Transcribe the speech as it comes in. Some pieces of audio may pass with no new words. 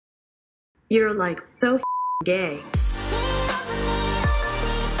You're like so gay.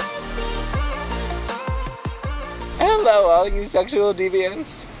 Hello, all you sexual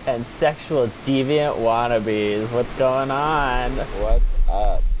deviants. And sexual deviant wannabes. What's going on? What's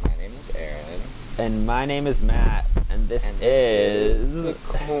up? My name is Aaron. And my name is Matt. And this is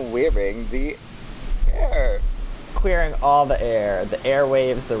Queering the Air. Queering all the air. The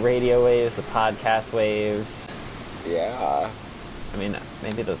airwaves, the radio waves, the podcast waves. Yeah. I mean,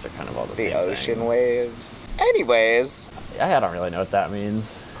 maybe those are kind of all the same The ocean thing. Waves. Anyways. I don't really know what that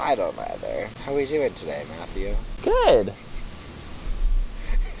means. I don't either. How are we doing today, Matthew? Good.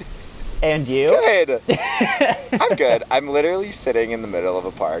 And you? Good. I'm good. I'm literally sitting in the middle of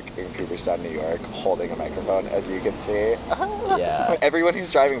a park in Cooperstown, New York, holding a microphone, as you can see. Yeah. Everyone who's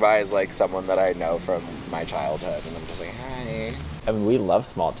driving by is like someone that I know from my childhood, and I'm just like, hi. I mean, we love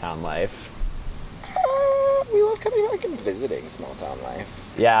small town life. We love coming back and visiting small town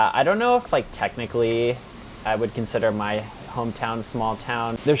life. Yeah, I don't know if, like, technically I would consider my hometown small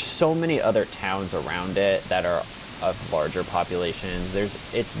town. There's so many other towns around it that are of larger populations.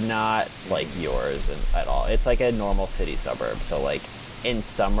 It's not like yours at all. It's like a normal city suburb. So, like, in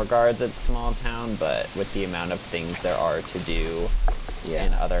some regards it's small town, but with the amount of things there are to do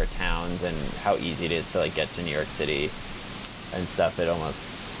in other towns and how easy it is to, like, get to New York City and stuff, it almost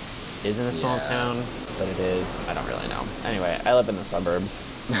isn't a small town, but it is. I don't really know. Anyway, I live in the suburbs.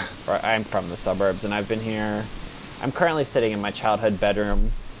 Or I'm from the suburbs, and I've been here. I'm currently sitting in my childhood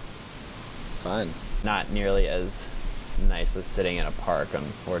bedroom. Fun. Not nearly as nice as sitting in a park,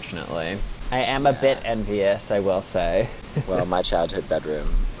 unfortunately. I am a bit envious, I will say. Well, my childhood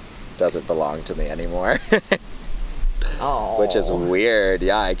bedroom doesn't belong to me anymore. Oh. Which is weird.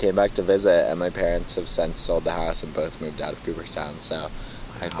 Yeah, I came back to visit, and my parents have since sold the house and both moved out of Cooperstown, so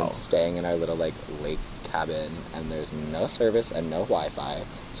I've been staying in our little, like, lake cabin, and there's no service and no Wi-Fi,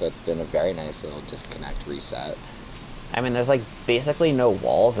 so it's been a very nice little disconnect reset. I mean, there's, like, basically no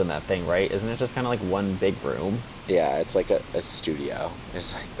walls in that thing, right? Isn't it just kind of like one big room? Yeah, it's like a studio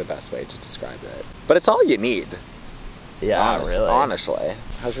is, like, the best way to describe it. But it's all you need. Yeah, really. Honestly.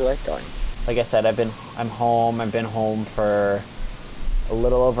 How's your life going? Like I said, I'm home. I've been home for a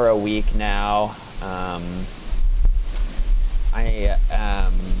little over a week now. I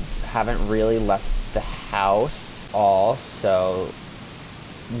haven't really left the house all, so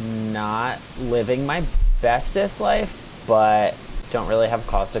not living my bestest life, but don't really have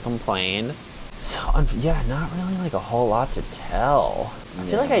cause to complain. So yeah, not really like a whole lot to tell. I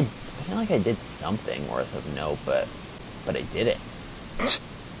feel like I did something worth of note, but I didn't.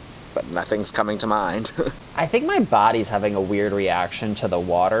 But nothing's coming to mind. I think my body's having a weird reaction to the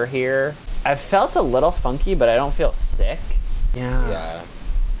water here. I've felt a little funky, but I don't feel sick. Yeah.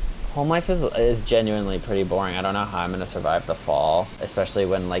 Home life is genuinely pretty boring. I don't know how I'm going to survive the fall, especially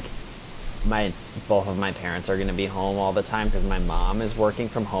when, like, both of my parents are going to be home all the time because my mom is working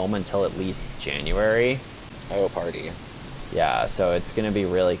from home until at least January. Oh, party. Yeah, so it's going to be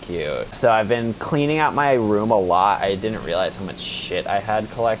really cute. So I've been cleaning out my room a lot. I didn't realize how much shit I had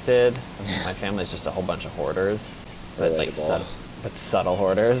collected. My family's just a whole bunch of hoarders. But, like, subtle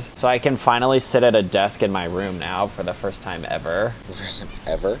hoarders. So I can finally sit at a desk in my room now for the first time ever. First time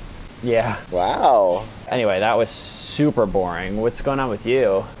ever? Yeah. Wow. Anyway, that was super boring. What's going on with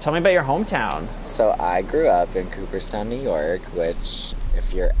you? Tell me about your hometown. So I grew up in Cooperstown, New York, which,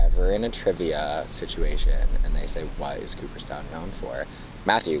 if you're ever in a trivia situation and they say, what is Cooperstown known for?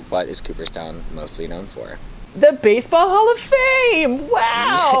 Matthew, what is Cooperstown mostly known for? The Baseball Hall of Fame!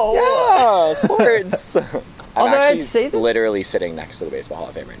 Wow! Yeah, sports! I'm Although actually I'd say literally sitting next to the Baseball Hall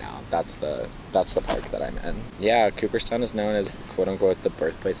of Fame right now. That's the park that I'm in. Yeah, Cooperstown is known as, quote unquote, the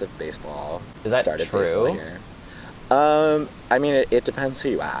birthplace of baseball. Is that Started true? baseball here. I mean, it depends who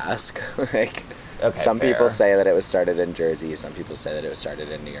you ask. Like, okay, some fair. people say that it was started in Jersey. Some people say that it was started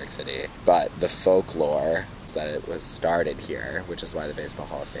in New York City. But the folklore is that it was started here, which is why the Baseball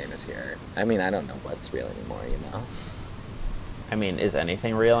Hall of Fame is here. I mean, I don't know what's real anymore, you know? I mean, is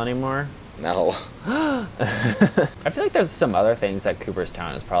anything real anymore? No. I feel like there's some other things that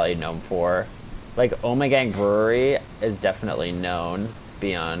Cooperstown is probably known for. Like, Omegang Brewery is definitely known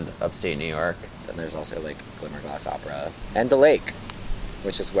beyond upstate New York. Then there's also, like, Glimmerglass Opera. And the lake,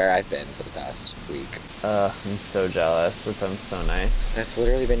 which is where I've been for the past week. I'm so jealous. That sounds so nice. It's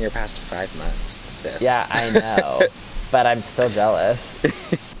literally been your past 5 months, sis. Yeah, I know. But I'm still jealous.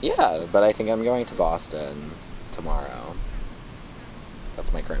 Yeah, but I think I'm going to Boston tomorrow.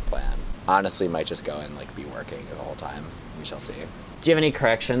 That's my current plan. Honestly, might just go and, like, be working the whole time. We shall see. Do you have any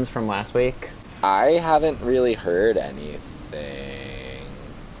corrections from last week? I haven't really heard anything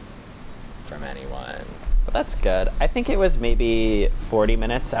from anyone. Well, that's good. I think it was maybe 40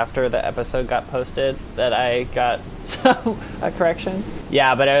 minutes after the episode got posted that I got a correction.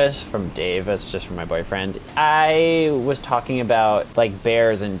 Yeah, but it was from Dave. It's just from my boyfriend. I was talking about like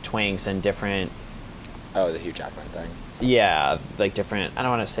bears and twinks and different. Oh, the Hugh Jackman thing. Yeah, like different, I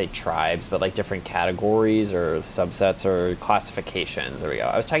don't want to say tribes, but like different categories or subsets or classifications. There we go.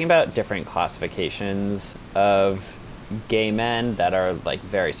 I was talking about different classifications of gay men that are like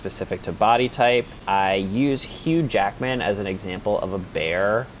very specific to body type. I use Hugh Jackman as an example of a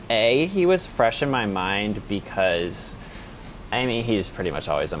bear. He was fresh in my mind because, I mean, he's pretty much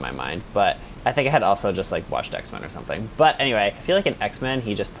always in my mind, but I think I had also just like watched X-Men or something. But anyway, I feel like in X-Men,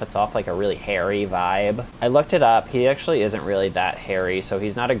 he just puts off like a really hairy vibe. I looked it up. He actually isn't really that hairy, so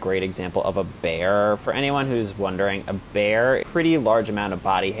he's not a great example of a bear. For anyone who's wondering, a bear, pretty large amount of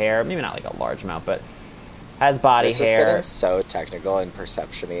body hair, maybe not like a large amount, but has body this hair. This is getting so technical and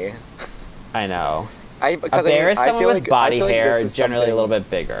perception-y. I know. A bear is someone with body hair, generally a little bit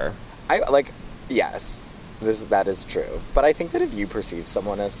bigger. Yes. That is true. But I think that if you perceive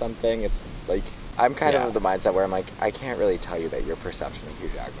someone as something, it's like, I'm kind of the mindset where I'm like, I can't really tell you that your perception of Hugh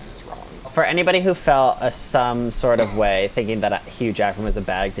Jackman is wrong. For anybody who felt some sort of way thinking that Hugh Jackman was a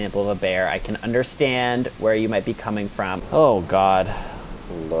bad example of a bear, I can understand where you might be coming from. Oh, God.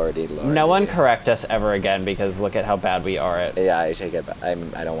 Lordy. No one correct us ever again, because look at how bad we are at. Yeah, I take it back.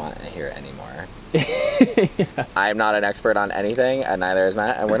 I don't want to hear it anymore. Yeah. I'm not an expert on anything, and neither is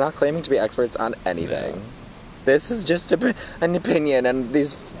Matt, and we're not claiming to be experts on anything. No. This is just an opinion, and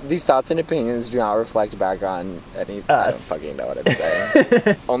these thoughts and opinions do not reflect back on any. Us. I don't fucking know what I'm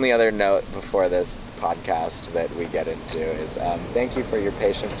saying. Only other note before this podcast that we get into is thank you for your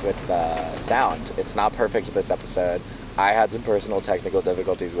patience with sound. It's not perfect this episode. I had some personal technical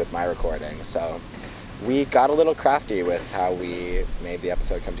difficulties with my recording, so we got a little crafty with how we made the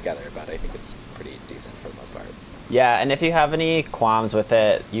episode come together, but I think it's pretty decent for the most part. Yeah, and if you have any qualms with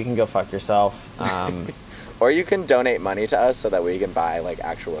it, you can go fuck yourself. Or you can donate money to us so that we can buy like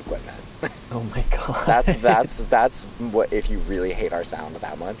actual equipment. Oh my God. That's what, if you really hate our sound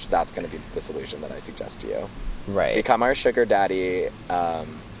that much, that's going to be the solution that I suggest to you. Right. Become our sugar daddy.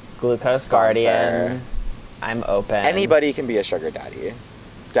 Glucose sponsor. Guardian. I'm open. Anybody can be a sugar daddy.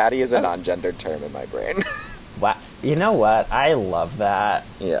 Daddy is a non-gendered term in my brain. Wow. You know what? I love that.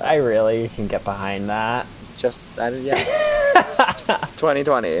 Yeah. I really can get behind that. It's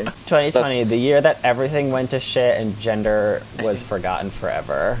 2020. 2020, the year that everything went to shit and gender was forgotten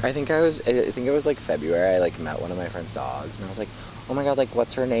forever. I think it was like February. I like met one of my friend's dogs, and I was like, "Oh my God, like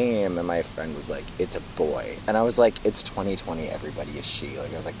what's her name?" And my friend was like, "It's a boy." And I was like, "It's 2020. Everybody is she."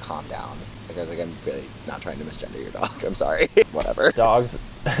 Like I was like, "Calm down." Like I was like, "I'm really not trying to misgender your dog. I'm sorry." Whatever. Dogs,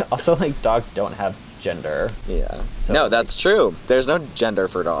 also like dogs don't have gender. Yeah. So, no, that's true. There's no gender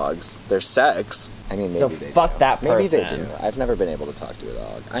for dogs. There's sex. I mean, maybe so they fuck do. that person. Maybe they do. I've never been able to talk to a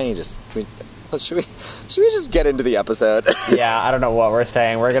dog. Should we just get into the episode? Yeah, I don't know what we're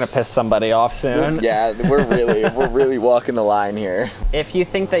saying. We're gonna piss somebody off soon. We're really walking the line here. If you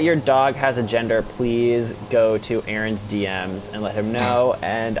think that your dog has a gender, please go to Aaron's DMs and let him know.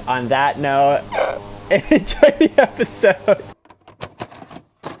 And on that note, enjoy the episode.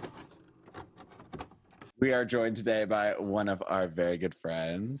 We are joined today by one of our very good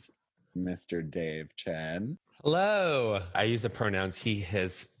friends, Mr. Dave Chen. Hello. I use the pronouns he,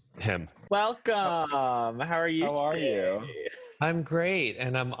 his, him. Welcome. How are you? How are you? I'm great,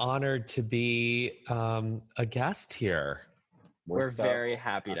 and I'm honored to be a guest here. We're very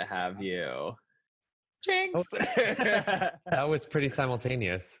happy to have you. Jinx! That was pretty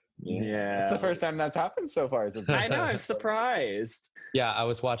simultaneous. Yeah. It's the first time that's happened so far. I know, I'm surprised. Yeah, I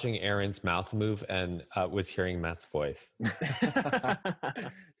was watching Aaron's mouth move and was hearing Matt's voice.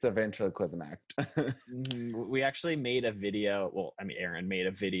 It's a ventriloquism act. We actually made a video. Well, I mean, Aaron made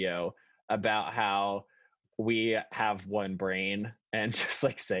a video about how we have one brain and just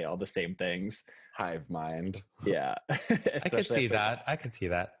like say all the same things. Hive mind. Yeah. I could see that.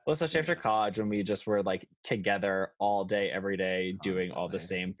 Well, especially after college when we just were like together all day, every day, doing all the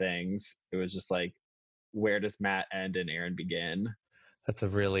same things. It was just like, where does Matt end and Aaron begin? That's a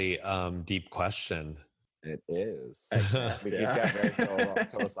really deep question. It is. We Yeah. get very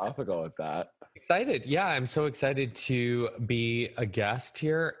philosophical with that. Excited. Yeah, I'm so excited to be a guest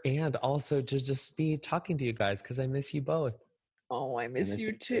here and also to just be talking to you guys because I miss you both. Oh, I miss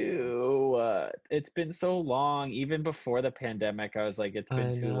you too. It's been so long. Even before the pandemic, I was like, it's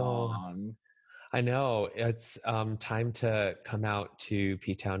been too long. I know. It's time to come out to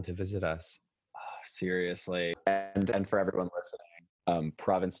P-Town to visit us. Oh, seriously. And for everyone listening,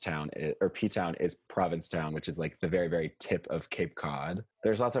 Provincetown or P-Town is Provincetown, which is like the very, very tip of Cape Cod.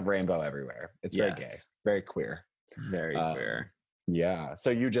 There's lots of rainbow everywhere. It's very gay. Very queer. Very queer. Yeah. So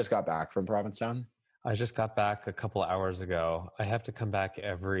you just got back from Provincetown? I just got back a couple hours ago. I have to come back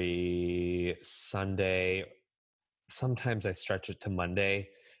every Sunday. Sometimes I stretch it to Monday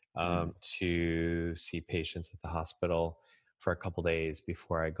to see patients at the hospital for a couple days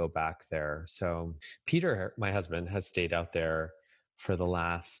before I go back there. So Peter, my husband, has stayed out there for the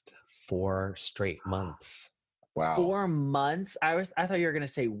last 4 straight months. Wow. 4 months? I thought you were gonna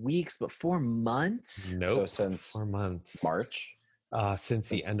say weeks, but 4 months? Nope. So since 4 months. March? Since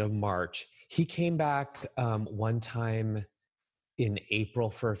the end of March. He came back one time in April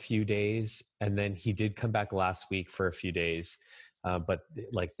for a few days, and then he did come back last week for a few days. But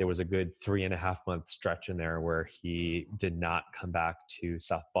like there was a good 3.5 month stretch in there where he did not come back to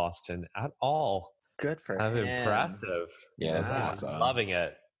South Boston at all. Good for Kind of him. impressive. Yeah, that's Yeah. awesome. Loving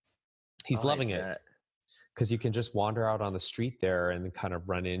it. He's I loving like it. that. Because you can just wander out on the street there and kind of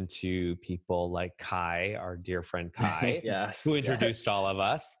run into people like Kai, our dear friend Kai, Yes. who introduced all of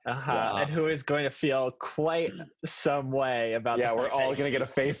us. Uh-huh. And who is going to feel quite some way about Yeah, the we're fact all that- going to get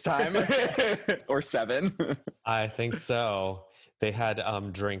a FaceTime or 7. I think so. They had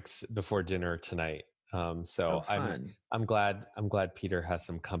drinks before dinner tonight. So Oh, fun. I'm glad Peter has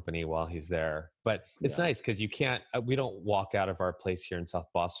some company while he's there. But it's nice because you can't. We don't walk out of our place here in South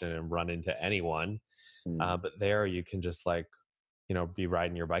Boston and run into anyone. But there you can just like, be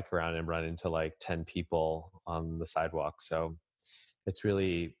riding your bike around and run into like 10 people on the sidewalk. So it's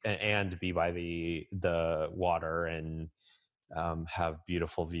really and be by the water and have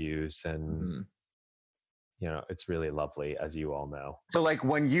beautiful views and. It's really lovely, as you all know. So like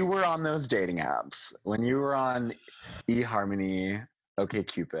when you were on those dating apps, when you were on eHarmony,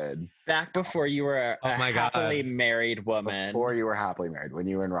 OkCupid, Back before you were a my God. happily married woman. before you were happily married, when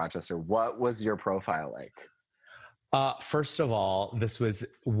you were in Rochester, what was your profile like? First of all, this was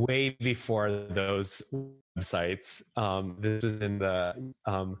way before those websites. This was in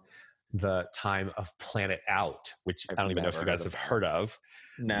the time of Planet Out, which I don't even know if you guys have heard of.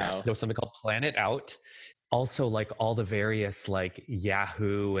 No. There was something called Planet Out. Also, like all the various like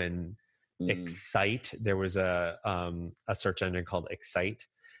Yahoo and Excite. There was a search engine called Excite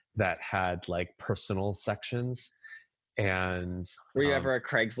that had like personal sections. And Were you ever a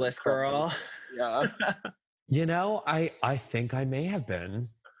Craigslist girl? Yeah. I think I may have been.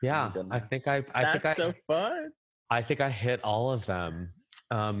 Yeah, I think That's so fun. I think I hit all of them.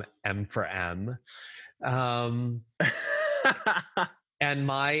 M for M. And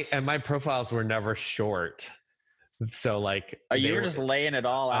my profiles were never short. So like you were just laying it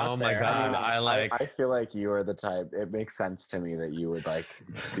all out there. Oh my God. I feel like you are the type, it makes sense to me that you would like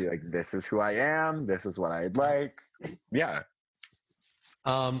be like, this is who I am, this is what I'd like. Yeah.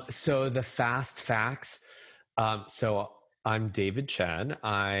 So the fast facts. So I'm David Chen.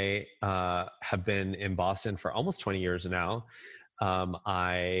 I have been in Boston for almost 20 years now.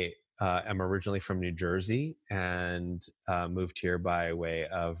 I am originally from New Jersey and moved here by way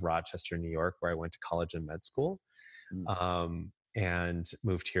of Rochester, New York, where I went to college and med school, and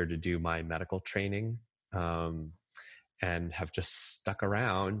moved here to do my medical training, and have just stuck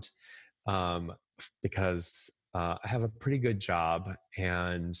around because I have a pretty good job,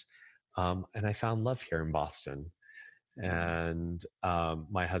 and I found love here in Boston. And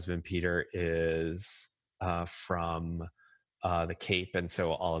my husband Peter is from the Cape, and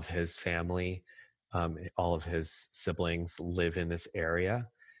so all of his family, all of his siblings live in this area,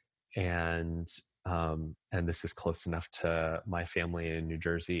 and this is close enough to my family in New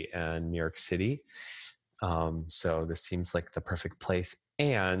Jersey and New York City. So this seems like the perfect place.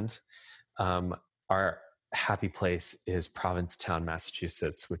 And our happy place is Provincetown,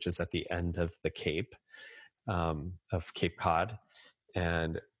 Massachusetts, which is at the end of the Cape, of Cape Cod.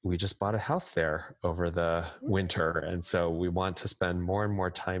 And we just bought a house there over the winter. And so we want to spend more and more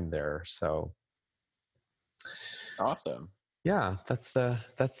time there. So Awesome. yeah, that's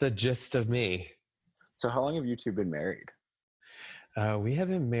the gist of me. So how long have you two been married? We have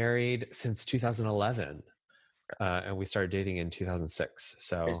been married since 2011, and we started dating in 2006.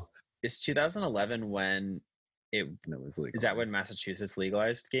 So Is 2011 when it was legal? is that when Massachusetts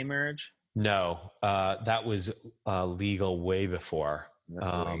legalized gay marriage? no, that was legal way before.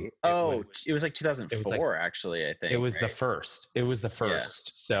 Wait. It was like 2004, actually, I think. It was right? the first. It was the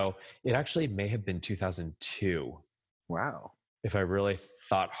first. So it actually may have been 2002. Wow. If I really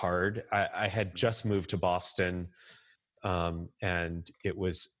thought hard. I had just moved to Boston, and it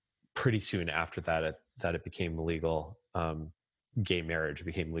was pretty soon after that it became legal. Gay marriage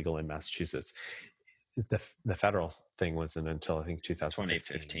became legal in Massachusetts. The federal thing wasn't until I think 2015,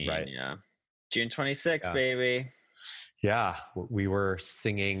 2015, right? yeah. June 26th, Yeah. baby. Yeah, we were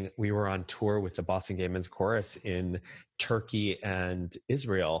singing. We were on tour with the Boston Gay Men's Chorus in Turkey and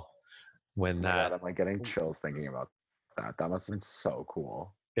Israel when Oh my God, that I'm like getting chills thinking about that. That must have been so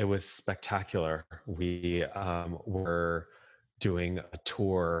cool. it was spectacular. We were doing a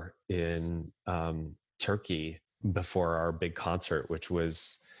tour in Turkey before our big concert, which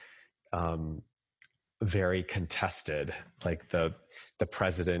was um, very contested. Like the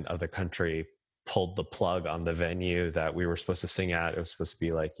president of the country pulled the plug on the venue that we were supposed to sing at. It was supposed to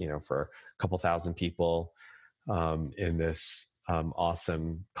be like, for a couple thousand people in this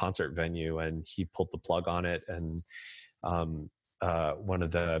awesome concert venue, and he pulled the plug on it. And um, one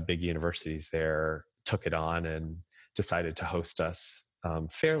of the big universities there took it on and decided to host us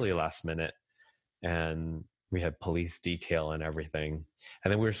fairly last minute. And we had police detail and everything.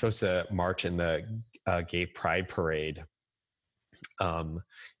 And then we were supposed to march in the gay pride parade in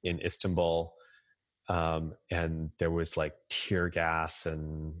Istanbul. And there was like tear gas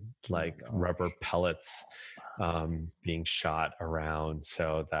and like rubber pellets being shot around.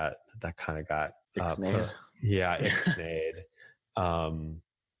 So that kind of got ixnayed.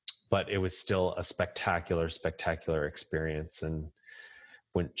 But it was still a spectacular experience, and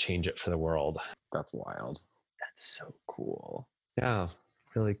wouldn't change it for the world. That's wild. That's so cool. Yeah,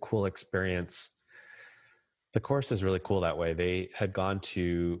 really cool experience. The chorus is really cool that way. They had gone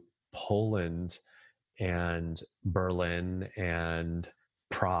to Poland and Berlin and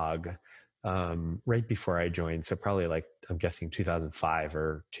Prague right before I joined. So probably like, I'm guessing 2005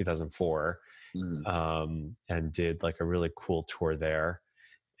 or 2004, and did like a really cool tour there.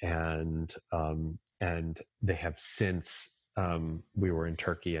 And they have since, we were in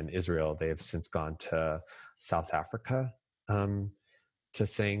Turkey and Israel. They have since gone to South Africa to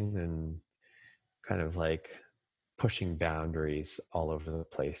sing, and kind of like pushing boundaries all over the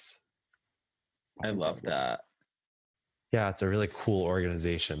place. I love that. Yeah, it's a really cool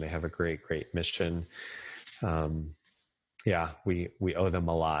organization. They have a great mission. Yeah, we owe them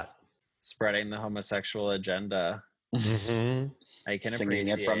a lot. Spreading the homosexual agenda. Mm-hmm. I can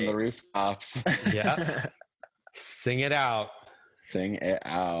Singing appreciate it from the rooftops. Yeah. Sing it out. Sing it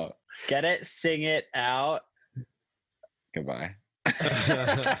out. Get it? Sing it out. Goodbye.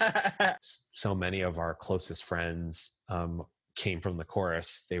 So many of our closest friends came from the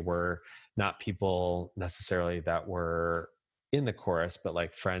chorus. They were not people necessarily that were in the chorus, but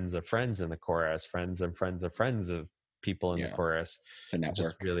like friends of friends in the chorus, friends of friends of friends of people in the chorus. The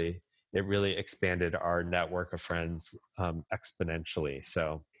network. It really expanded our network of friends exponentially.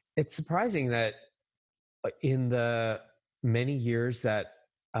 So it's surprising that in the many years that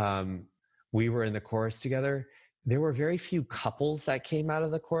we were in the chorus together, there were very few couples that came out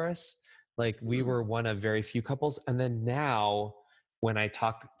of the chorus. Like we were one of very few couples. And then now when I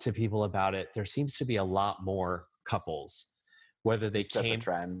talk to people about it, there seems to be a lot more couples, whether they came. A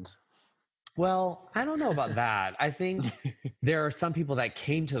trend. Well, I don't know about that. I think there are some people that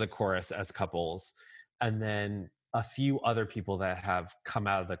came to the chorus as couples, and then a few other people that have come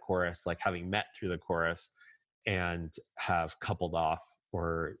out of the chorus, like having met through the chorus, and have coupled off,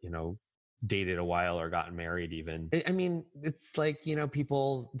 or, dated a while or gotten married even. I mean, it's like,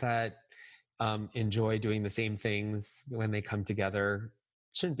 people that enjoy doing the same things when they come together.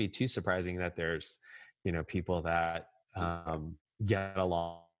 Shouldn't be too surprising that there's, people that get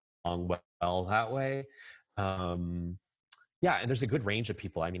along well that way. Yeah, and there's a good range of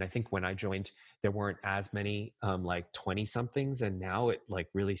people. I mean, I think when I joined, there weren't as many like 20 somethings, and now it like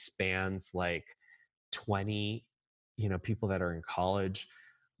really spans like 20, people that are in college,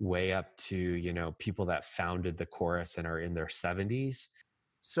 way up to, people that founded the chorus and are in their 70s.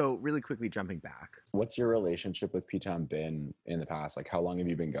 So really quickly jumping back, what's your relationship with P-Town been in the past? Like, how long have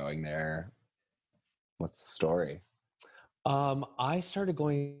you been going there? What's the story? I started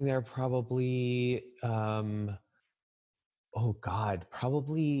going there probably,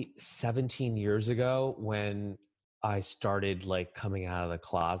 probably 17 years ago, when I started like coming out of the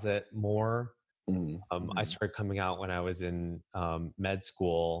closet more. I started coming out when I was in med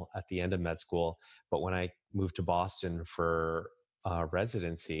school, at the end of med school. But when I moved to Boston for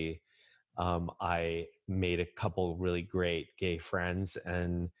residency, I made a couple really great gay friends,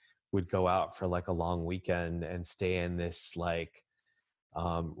 and would go out for like a long weekend and stay in this like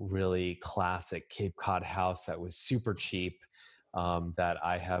really classic Cape Cod house that was super cheap, that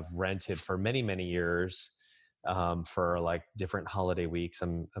I have rented for many, many years for like different holiday weeks.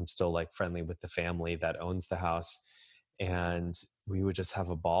 I'm still like friendly with the family that owns the house, and we would just have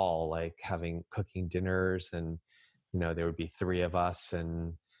a ball, like cooking dinners, and there would be 3 of us,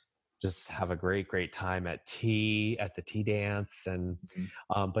 and just have a great time at the tea dance. And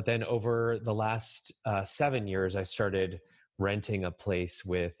but then over the last 7 years, I started renting a place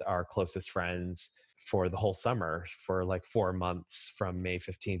with our closest friends for the whole summer for like 4 months from May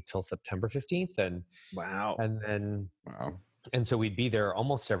 15th till September 15th. Wow. And then, Wow. and so we'd be there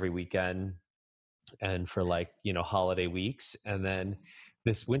almost every weekend and for like, holiday weeks. And then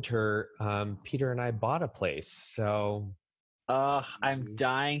this winter, Peter and I bought a place. So Oh, I'm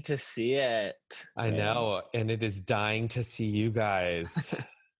dying to see it. I know. And it is dying to see you guys.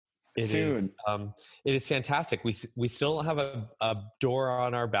 Soon. It is fantastic. We still don't have a door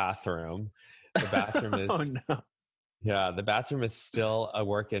on our bathroom. The bathroom is, oh no. yeah, the bathroom is still a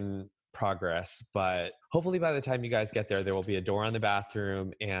work in progress, but hopefully by the time you guys get there will be a door on the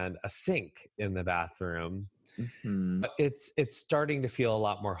bathroom and a sink in the bathroom. Mm-hmm. But it's starting to feel a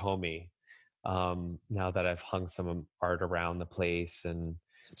lot more homey now that I've hung some art around the place, and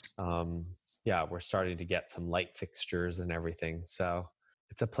yeah, we're starting to get some light fixtures and everything. So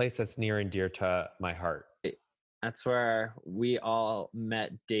it's a place that's near and dear to my heart. That's where we all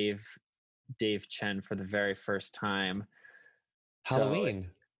met Dave Chen for the very first time. Halloween.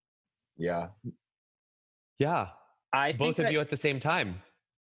 Yeah. Yeah. I Both of you at the same time.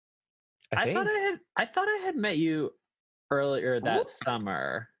 I think. thought I had met you earlier that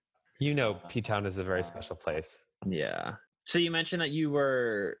summer. P-Town is a very special place. Yeah. So you mentioned that you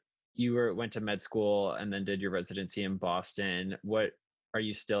went to med school and then did your residency in Boston. What, are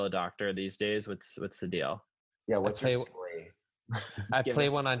you still a doctor these days? What's the deal? Yeah, what's your story? I play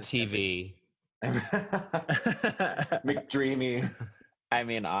one on TV. McDreamy. I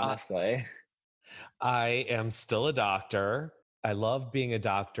mean, honestly. I am still a doctor. I love being a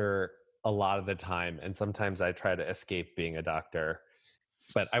doctor a lot of the time, and sometimes I try to escape being a doctor.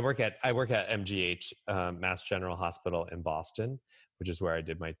 But I work at MGH, Mass General Hospital in Boston, which is where I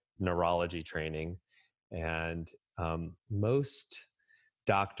did my neurology training. And most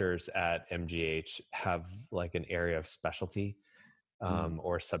doctors at MGH have like an area of specialty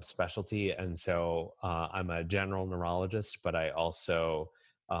or subspecialty. And so I'm a general neurologist, but I also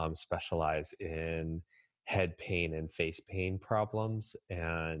specialize in head pain and face pain problems,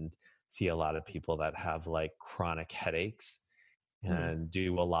 and see a lot of people that have like chronic headaches, and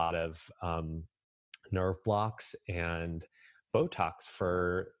do a lot of nerve blocks and Botox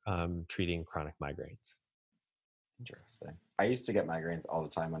for treating chronic migraines. Interesting. I used to get migraines all the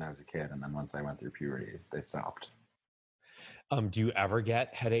time when I was a kid, and then once I went through puberty, they stopped. Do you ever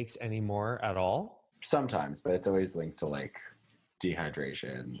get headaches anymore at all? Sometimes, but it's always linked to like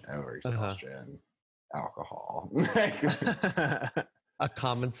dehydration, overexhaustion, alcohol. A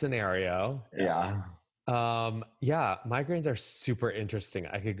common scenario. Yeah. Yeah, migraines are super interesting.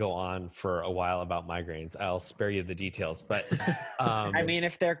 I could go on for a while about migraines. I'll spare you the details, but I mean,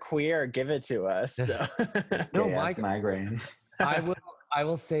 if they're queer, give it to us. So. No, migraines. I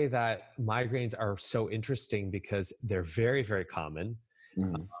will say that migraines are so interesting because they're very, very common.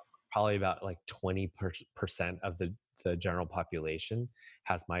 Probably about like 20% of the general population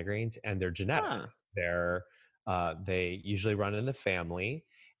has migraines, and they're genetic. They usually run in the family,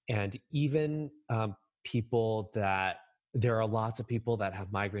 and even there are lots of people that have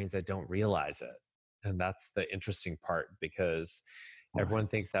migraines that don't realize it. And that's the interesting part, because everyone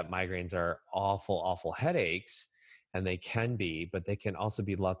thinks that migraines are awful headaches, and they can be, but they can also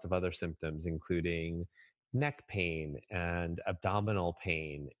be lots of other symptoms, including neck pain and abdominal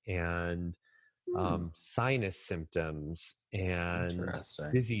pain and sinus symptoms and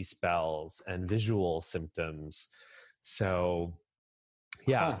dizzy spells and visual symptoms. So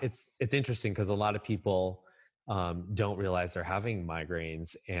yeah, it's interesting because a lot of people don't realize they're having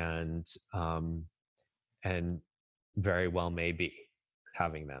migraines, and very well may be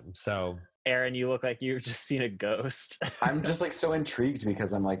having them. So Aaron, you look like you've just seen a ghost. I'm just like so intrigued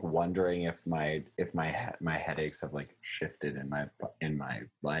because I'm like wondering if my headaches have like shifted in my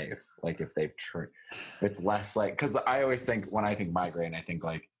life, like if they've it's less like, because I always think when I think migraine, I think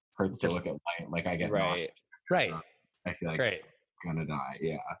like hurts to look at light, like I get nauseous. Right. I feel like I'm gonna die.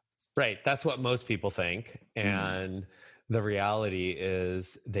 Yeah. Right. That's what most people think, and the reality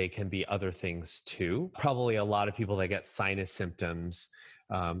is they can be other things too. Probably a lot of people that get sinus symptoms,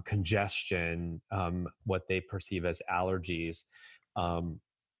 congestion, what they perceive as allergies.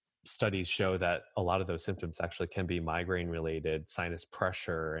 Studies show that a lot of those symptoms actually can be migraine related, sinus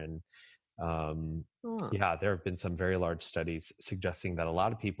pressure. And yeah, there have been some very large studies suggesting that a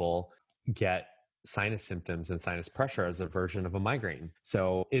lot of people get sinus symptoms and sinus pressure as a version of a migraine.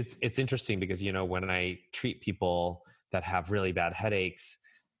 So it's interesting because, when I treat people that have really bad headaches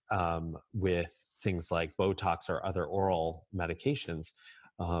with things like Botox or other oral medications,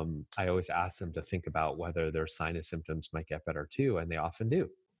 I always ask them to think about whether their sinus symptoms might get better too, and they often do.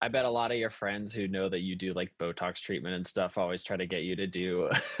 I bet a lot of your friends who know that you do like Botox treatment and stuff always try to get you to do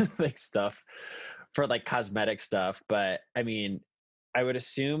like stuff for like cosmetic stuff. But I mean, I would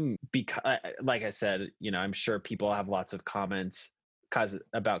assume because, like I said, I'm sure people have lots of comments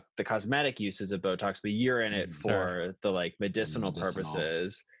about the cosmetic uses of Botox, but you're in it for the like medicinal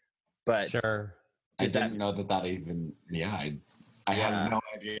purposes. But sure. I didn't know that even, I had no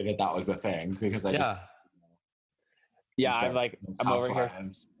idea that was a thing because I just. Yeah, I'm over here.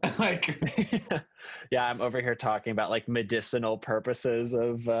 I'm over here talking about like medicinal purposes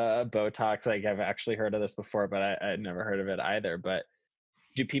of Botox. Like I've actually heard of this before, but I never heard of it either. But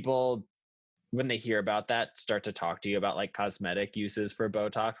do people, when they hear about that, start to talk to you about like cosmetic uses for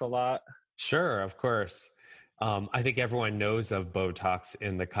Botox a lot? Sure, of course. I think everyone knows of Botox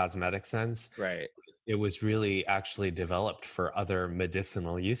in the cosmetic sense. Right. It was really actually developed for other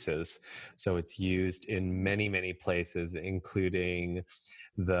medicinal uses. So it's used in many, many places, including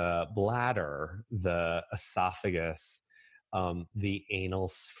the bladder, the esophagus, the anal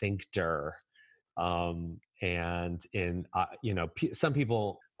sphincter, and in some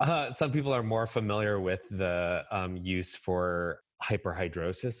people are more familiar with the use for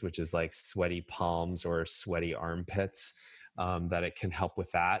hyperhidrosis, which is like sweaty palms or sweaty armpits, that it can help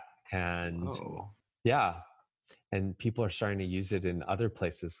with that. And and people are starting to use it in other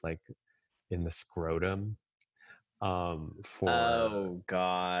places, like in the scrotum. Oh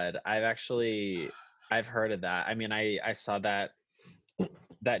God, I've heard of that. I mean, I saw that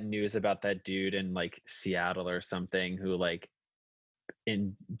news about that dude in like Seattle or something who like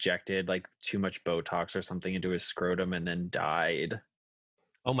injected like too much Botox or something into his scrotum and then died.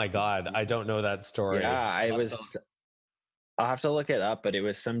 Oh my God, I don't know that story. Yeah, I'll have to look it up, but it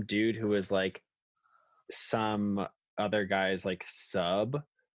was some dude who was like some other guy's like sub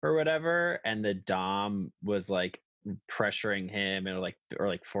or whatever, and the dom was like pressuring him or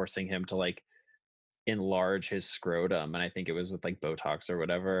like forcing him to like enlarge his scrotum, and I think it was with like Botox or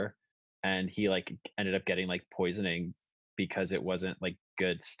whatever, and he like ended up getting like poisoning because it wasn't like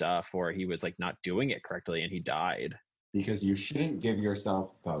good stuff, or he was like not doing it correctly and he died. Because you shouldn't give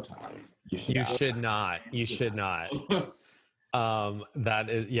yourself Botox. You should not. That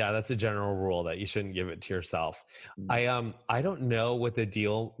is, that's a general rule that you shouldn't give it to yourself. I don't know what the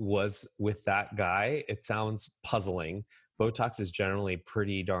deal was with that guy. It sounds puzzling. Botox is generally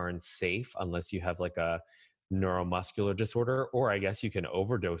pretty darn safe unless you have like a neuromuscular disorder, or I guess you can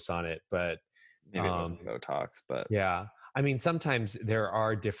overdose on it. But maybe it wasn't Botox, but yeah. I mean, sometimes there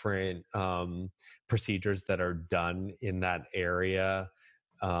are different procedures that are done in that area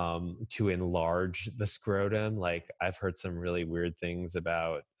to enlarge the scrotum. Like I've heard some really weird things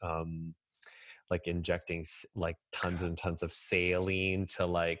about like injecting like tons and tons of saline to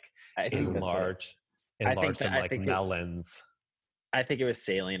like enlarge them like melons. I think it was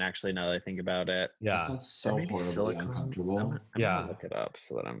saline, actually, now that I think about it. Yeah. That sounds so horribly uncomfortable. I'm gonna look it up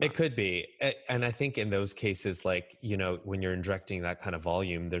so that It could be. And I think in those cases, like, when you're injecting that kind of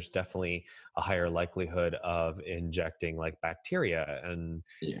volume, there's definitely a higher likelihood of injecting like bacteria and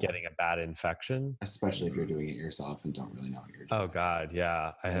getting a bad infection. Especially if you're doing it yourself and don't really know what you're doing. Oh God,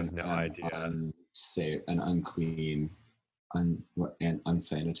 yeah. I have no idea. Say an unclean and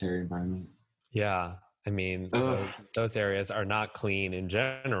unsanitary environment. Yeah. I mean, those areas are not clean in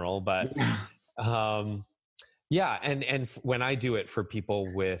general, but and when I do it for people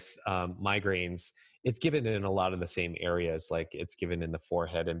with migraines, it's given in a lot of the same areas. Like it's given in the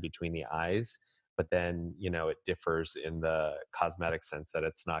forehead and between the eyes, but then, it differs in the cosmetic sense that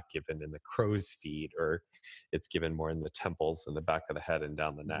it's not given in the crow's feet, or it's given more in the temples and the back of the head and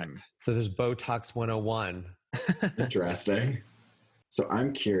down the neck. So there's Botox 101. Interesting. So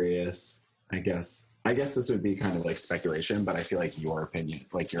I'm curious, I guess this would be kind of like speculation, but I feel like your opinion,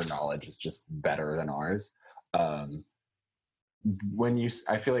 like your knowledge is just better than ours. I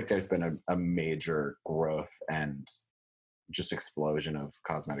feel like there's been a major growth and just explosion of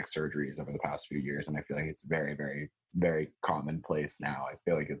cosmetic surgeries over the past few years. And I feel like it's very, very, very commonplace now. I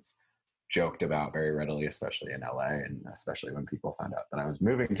feel like it's joked about very readily, especially in LA, and especially when people found out that I was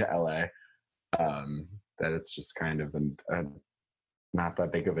moving to LA, that it's just kind of not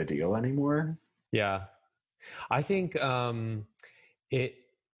that big of a deal anymore. Yeah. I think it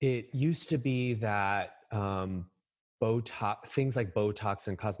used to be that things like Botox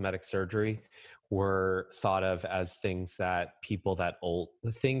and cosmetic surgery were thought of as things that old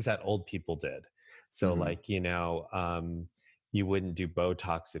people did. So like, you wouldn't do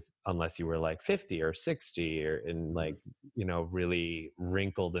Botox unless you were like 50 or 60 or really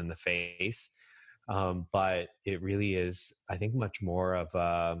wrinkled in the face. But it really is, I think, much more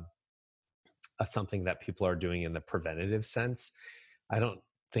of something that people are doing in the preventative sense. I don't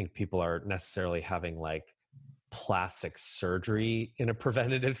think people are necessarily having like plastic surgery in a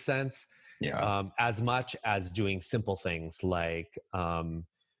preventative sense, as much as doing simple things like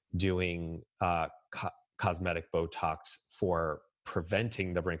doing cosmetic Botox for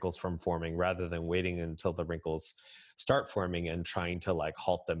preventing the wrinkles from forming, rather than waiting until the wrinkles start forming and trying to like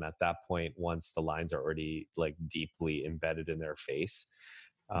halt them at that point once the lines are already like deeply embedded in their face.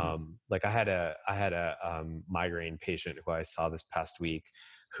 Like I had a migraine patient who I saw this past week,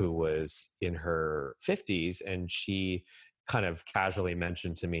 who was in her 50s, and she kind of casually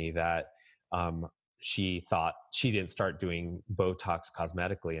mentioned to me that she thought she didn't start doing Botox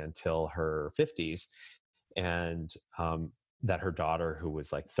cosmetically until her 50s, and that her daughter, who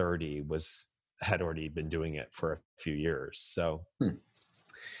was like 30, had already been doing it for a few years. So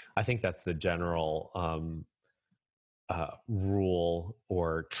I think that's the general rule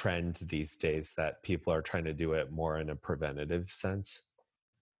or trend these days, that people are trying to do it more in a preventative sense.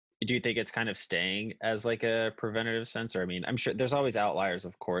 Do you think it's kind of staying as like a preventative sense? Or, I mean, I'm sure there's always outliers,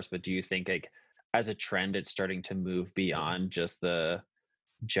 of course, but do you think like as a trend, it's starting to move beyond just the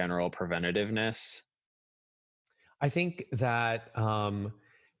general preventativeness? I think that,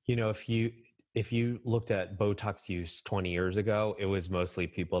 if you looked at Botox use 20 years ago, it was mostly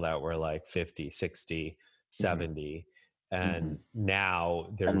people that were like 50, 60, 70. And now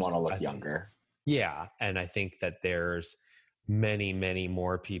there's... And want to look younger. Yeah. And I think that there's many, many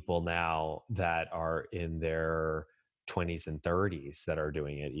more people now that are in their 20s and 30s that are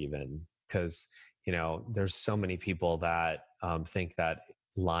doing it, even because, there's so many people that think that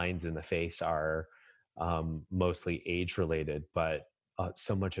lines in the face are mostly age related, but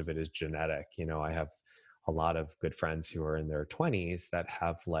so much of it is genetic. I have a lot of good friends who are in their 20s that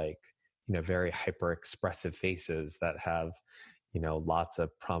have like, very hyper expressive faces that have, lots of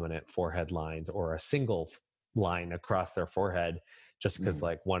prominent forehead lines, or a single line across their forehead, just because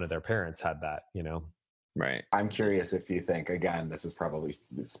like one of their parents had that, Right. I'm curious if you think, again, this is probably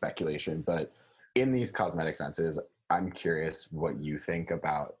speculation, but in these cosmetic senses, I'm curious what you think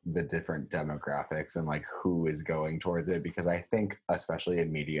about the different demographics and like who is going towards it, because I think especially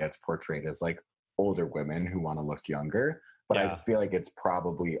in media, it's portrayed as like older women who want to look younger, but I feel like it's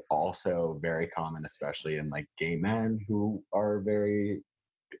probably also very common, especially in like gay men who are very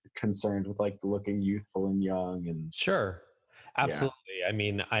concerned with like looking youthful and young. And sure, absolutely. Yeah. I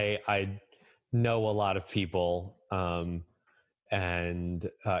mean, I know a lot of people, and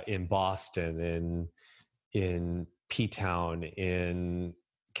in Boston, in P-Town, in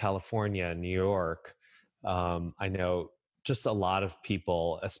California, New York. I know just a lot of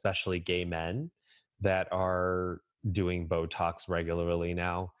people, especially gay men, that are doing Botox regularly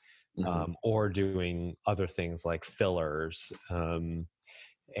now, or doing other things like fillers. I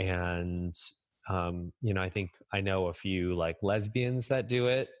think I know a few like lesbians that do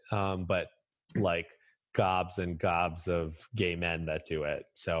it, but like gobs and gobs of gay men that do it.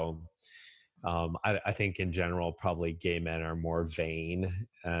 So I think in general, probably gay men are more vain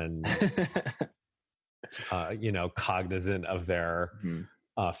and, cognizant of their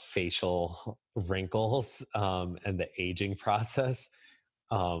facial wrinkles and the aging process.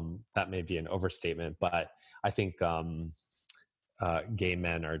 That may be an overstatement, but I think gay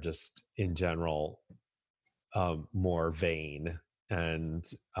men are just in general more vain. And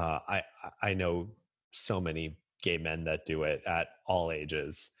I know so many gay men that do it at all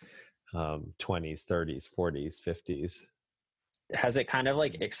ages. 20s, 30s, 40s, 50s. Has it kind of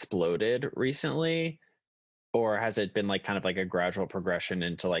like exploded recently, or has it been like kind of like a gradual progression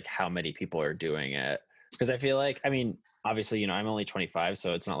into like how many people are doing it? Because I feel like, I mean, obviously, I'm only 25,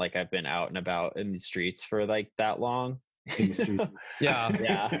 so it's not like I've been out and about in the streets for like that long. In the street.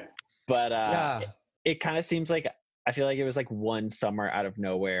 Yeah. But it kind of seems like, I feel like it was like one summer out of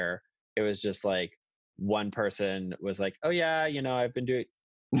nowhere. It was just like one person was like, oh yeah, I've been getting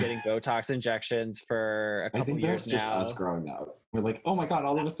Botox injections for a couple years now. Just us growing up. We're like, oh my God,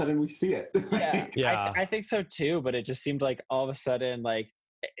 all of a sudden we see it. Yeah. I think so too, but it just seemed like all of a sudden, like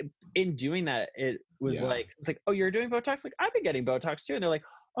in doing that, it was like, oh, you're doing Botox? Like, I've been getting Botox too. And they're like,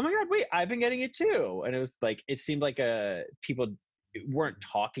 oh my God, wait, I've been getting it too. And it was like, it seemed like people weren't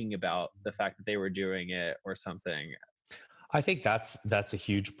talking about the fact that they were doing it or something. I think that's a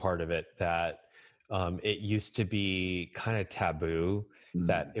huge part of it, that it used to be kind of taboo,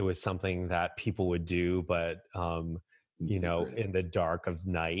 that it was something that people would do, but in the dark of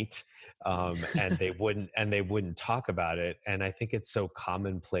night, and they wouldn't talk about it. And I think it's so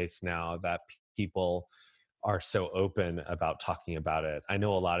commonplace now that people are so open about talking about it. I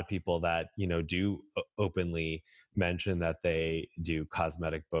know a lot of people that, do openly mention that they do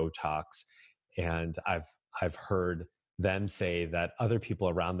cosmetic Botox, and I've heard them say that other people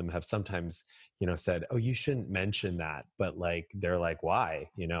around them have sometimes, said, "Oh, you shouldn't mention that," but like they're like, "Why?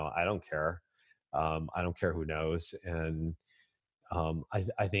 I don't care. I don't care who knows." And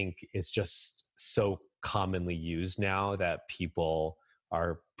I think it's just so commonly used now that people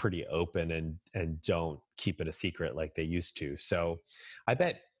are pretty open and don't keep it a secret like they used to. So I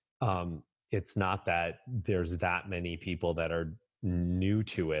bet it's not that there's that many people that are new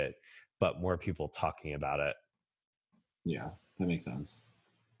to it, but more people talking about it. Yeah, that makes sense.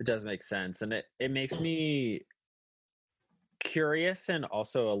 It does make sense. And it makes me curious and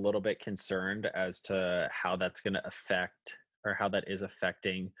also a little bit concerned as to how that's going to affect, or how that is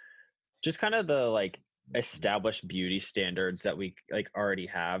affecting just kind of the like established beauty standards that we like already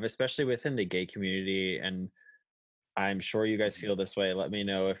have, especially within the gay community. And I'm sure you guys feel this way. Let me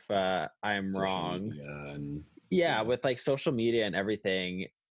know if I'm Social wrong. media and Yeah, with like social media and everything,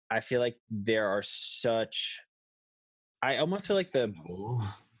 I feel like there are I almost feel like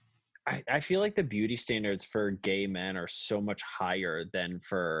I feel like the beauty standards for gay men are so much higher than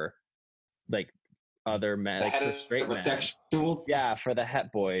for like other men, like for straight men. Heterosexuals. Yeah, for the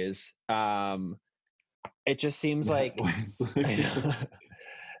het boys. It just seems like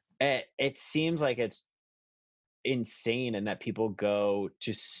it seems like it's insane, and that people go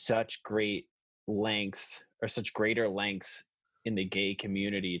to such great lengths, or such greater lengths in the gay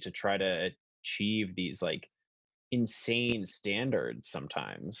community to try to achieve these like insane standards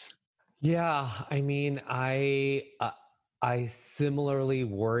sometimes. Yeah, I mean, I similarly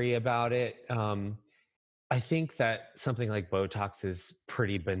worry about it. I think that something like Botox is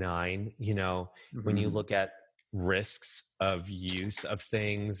pretty benign. When you look at risks of use of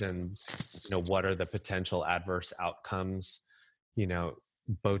things, and what are the potential adverse outcomes,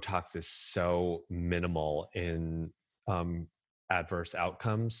 Botox is so minimal in adverse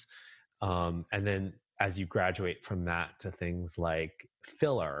outcomes. And then as you graduate from that to things like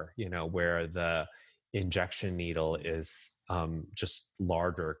filler, where the injection needle is just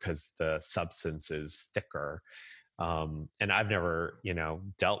larger because the substance is thicker. And I've never,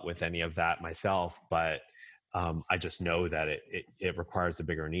 dealt with any of that myself, but I just know that it requires a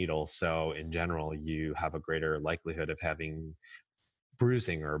bigger needle. So in general, you have a greater likelihood of having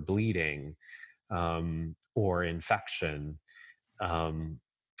bruising or bleeding or infection.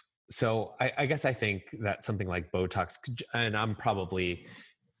 So I guess I think that something like Botox, and I'm probably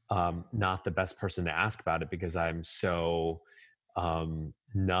not the best person to ask about it because I'm so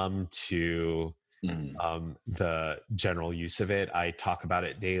numb to the general use of it. I talk about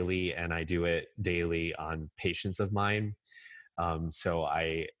it daily, and I do it daily on patients of mine. So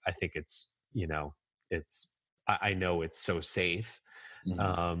I think it's, I know it's so safe.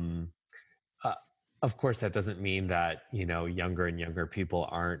 Of course, that doesn't mean that, younger and younger people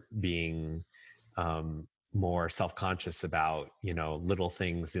aren't being more self-conscious about, little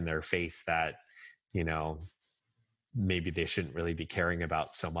things in their face that, maybe they shouldn't really be caring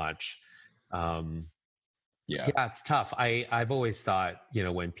about so much. Yeah, it's tough. I've always thought,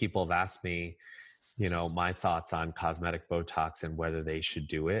 when people have asked me, my thoughts on cosmetic Botox and whether they should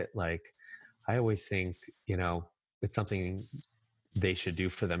do it, like, I always think, it's something they should do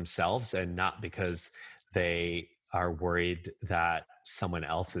for themselves, and not because they are worried that someone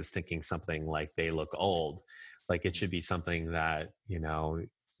else is thinking something like they look old. Like, it should be something that,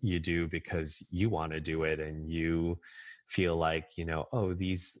 you do because you want to do it, and you feel like, oh,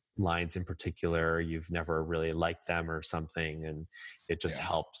 these lines in particular, you've never really liked them or something, and it just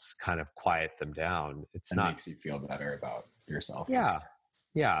helps kind of quiet them down. It makes you feel better about yourself. Yeah.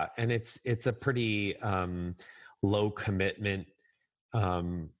 And it's a pretty low commitment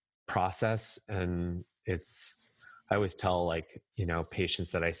process. And I always tell, like,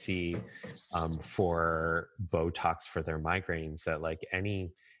 patients that I see for Botox for their migraines that, like,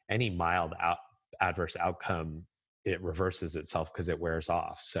 any mild adverse outcome, it reverses itself because it wears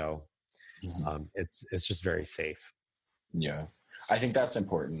off. So it's just very safe. Yeah, I think that's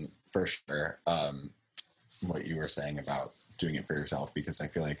important for sure. What you were saying about doing it for yourself, because I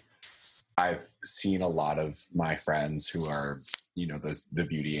feel like I've seen a lot of my friends who are, the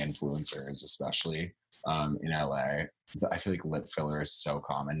beauty influencers, especially in LA. I feel like lip filler is so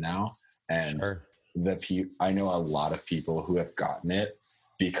common now, and I know a lot of people who have gotten it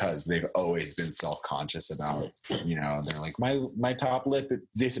because they've always been self-conscious about, they're like, my top lip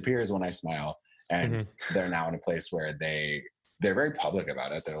disappears when I smile, and they're now in a place where they're very public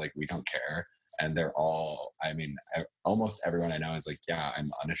about it. They're like, we don't care. and they're all, I mean, almost everyone I know is like, yeah, I'm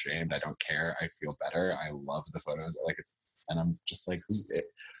unashamed, I don't care, I feel better, I love the photos, like it's, and I'm just like,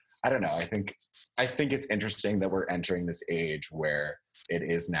 I don't know, I think it's interesting that we're entering this age where it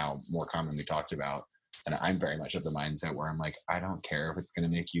is now more commonly talked about. And I'm very much of the mindset where I'm like, I don't care if it's going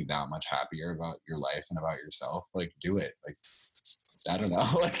to make you that much happier about your life and about yourself. Like, do it. Like, I don't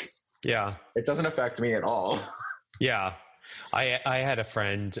know. Like, Yeah. it doesn't affect me at all. Yeah. I had a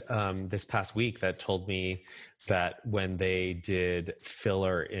friend this past week that told me that when they did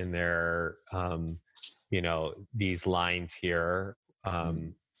filler in their, these lines here,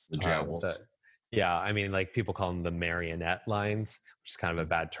 The gels. yeah, I mean, like people call them the marionette lines, which is kind of a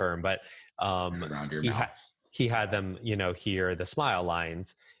bad term, but Around your he mouth. he had them, here, the smile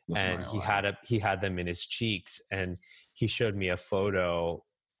lines, The and smile lines. he had them in his cheeks, and he showed me a photo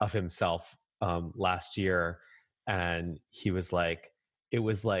of himself last year, and he was like, it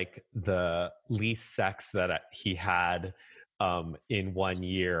was like the least sex that he had in 1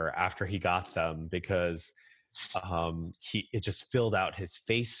 year after he got them, because it just filled out his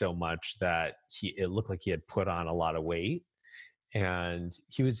face so much that it looked like he had put on a lot of weight. And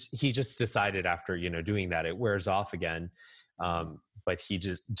he just decided after doing that, it wears off again, but he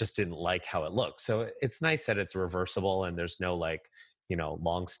just didn't like how it looks. So it's nice that it's reversible and there's no like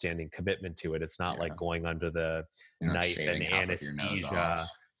long-standing commitment to it. It's not like going under the knife and anesthesia.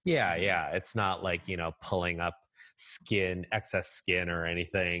 Yeah, it's not like pulling up excess skin or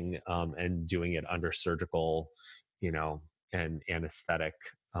anything, and doing it under surgical and anesthetic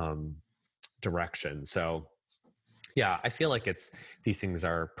direction. So yeah, I feel like these things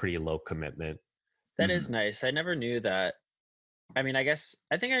are pretty low commitment. That is nice. I never knew that. I mean, I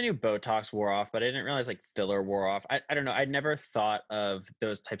think I knew Botox wore off, but I didn't realize like filler wore off. I don't know. I never thought of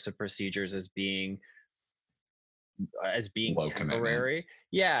those types of procedures as being low temporary. Commitment.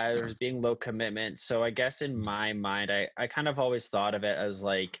 Yeah, as being low commitment. So I guess in my mind, I kind of always thought of it as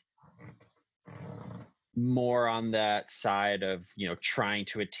like more on that side of trying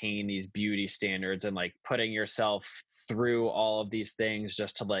to attain these beauty standards and like putting yourself through all of these things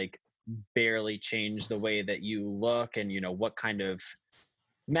just to like barely change the way that you look, and what kind of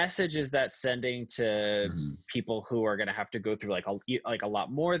message is that sending to people who are going to have to go through like a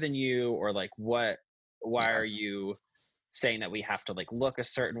lot more than you, or like why are you saying that we have to like look a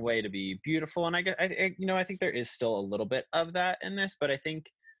certain way to be beautiful? And I think there is still a little bit of that in this, but I think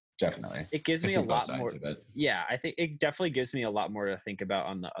definitely it gives me a lot more. Yeah, I think it definitely gives me a lot more to think about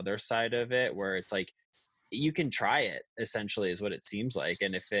on the other side of it, where it's like you can try it, essentially, is what it seems like.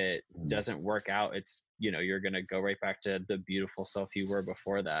 And if it doesn't work out, it's you're gonna go right back to the beautiful self you were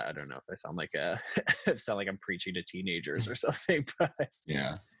before that. I don't know if I sound like I'm preaching to teenagers or something, but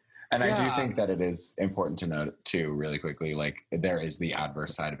yeah. And I do think that it is important to note too, really quickly, like there is the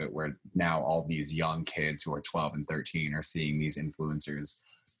adverse side of it, where now all these young kids who are 12 and 13 are seeing these influencers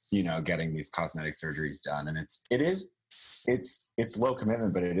getting these cosmetic surgeries done. And it's low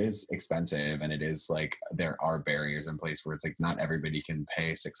commitment, but it is expensive. And it is like, there are barriers in place where it's like, not everybody can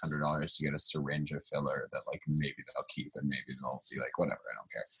pay $600 to get a syringe of filler that like, maybe they'll keep and maybe they'll be like, whatever, I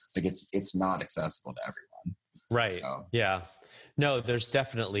don't care. Like it's not accessible to everyone. Right. So. Yeah. No, there's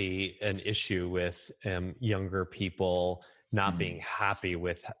definitely an issue with younger people not being happy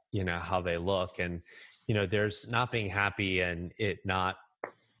with, how they look. And, there's not being happy and it not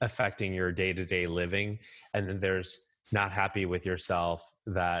affecting your day-to-day living. And then there's not happy with yourself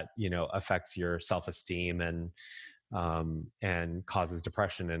that, affects your self-esteem and causes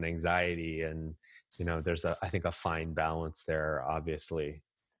depression and anxiety. And, there's I think a fine balance there, obviously.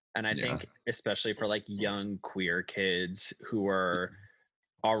 And I think especially for like young queer kids who are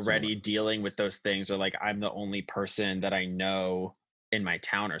already dealing with those things, or like, I'm the only person that I know in my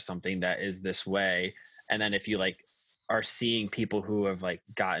town or something that is this way. And then if you like are seeing people who have like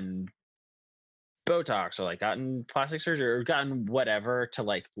gotten Botox or like gotten plastic surgery or gotten whatever to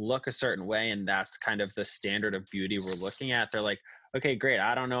like look a certain way, and that's kind of the standard of beauty we're looking at, they're like, okay, great,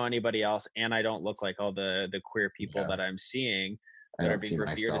 I don't know anybody else, and I don't look like all the queer people that I'm seeing that are being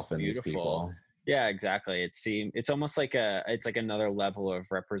revered as beautiful. Yeah, exactly. It's almost like it's like another level of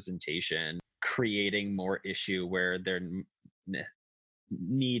representation, creating more issue where there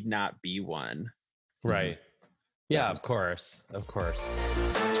need not be one. Right. Yeah, of course.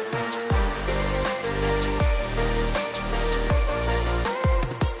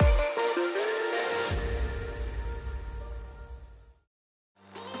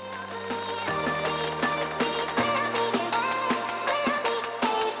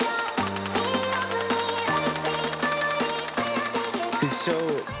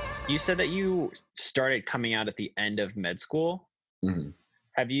 So you said that you started coming out at the end of med school. Mm-hmm.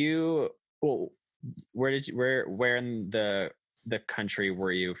 Have you Well, where in the country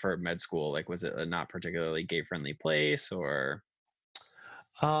were you for med school? Like, was it a not particularly gay friendly place, or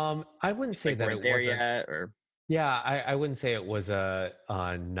I wouldn't say like that weren't it there wasn't. yet, or Yeah, I wouldn't say it was a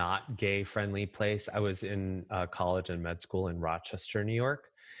not gay friendly place. I was in college and med school in Rochester, New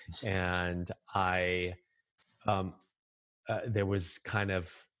York, and um, there was kind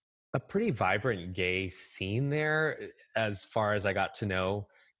of a pretty vibrant gay scene there, as far as I got to know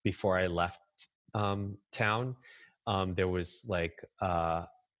before I left town. There was like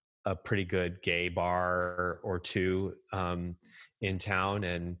a pretty good gay bar or two in town,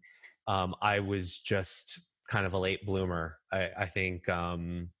 and I was just kind of a late bloomer. I think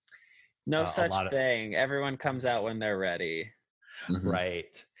no a such lot of thing? Everyone comes out when they're ready. Mhm.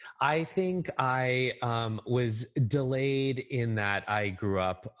 right. I think I was delayed in that I grew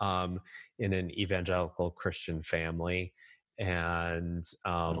up in an evangelical Christian family, and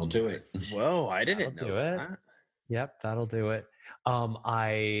That'll do it. Whoa, I that'll didn't know do it. that. Yep, that'll do it.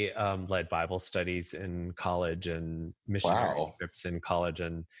 I led Bible studies in college and missionary Wow. trips in college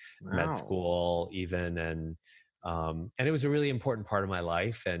and med Wow. school, even, and it was a really important part of my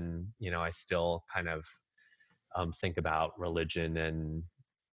life. And I still kind of think about religion and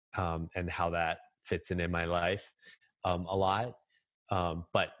how that fits in my life a lot.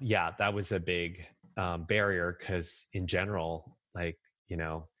 But yeah, that was a big barrier because in general, like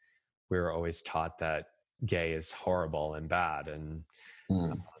we were always taught that gay is horrible and bad, and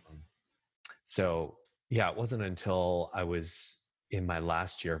Mm. um, so yeah, it wasn't until I was in my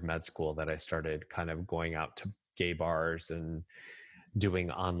last year of med school that I started kind of going out to gay bars and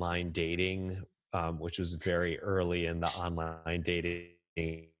doing online dating, which was very early in the online dating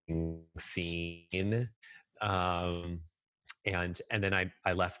scene. um, and then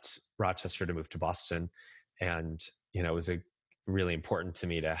I left Rochester to move to Boston, and it was a really important to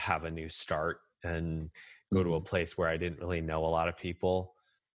me to have a new start and go to a Mhm. place where I didn't really know a lot of people,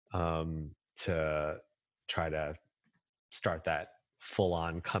 to try to start that full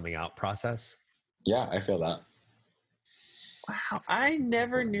on coming out process. Yeah, I feel that. Wow, I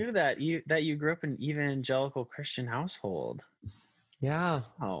never knew that you grew up in an evangelical Christian household. Yeah,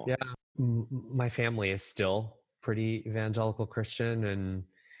 Oh, yeah. My family is still pretty evangelical Christian, and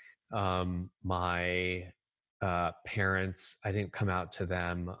my parents, I didn't come out to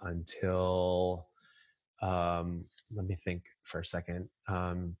them until, let me think for a second,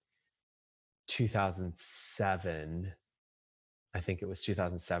 2007. I think it was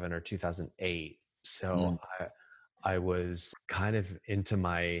 2007 or 2008. So Mm. I was kind of into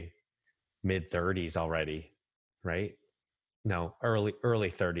my mid 30s already, right? No,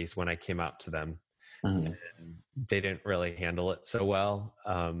 early 30s when I came out to them. Mhm. And they didn't really handle it so well.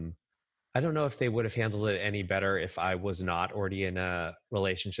 I don't know if they would have handled it any better if I was not already in a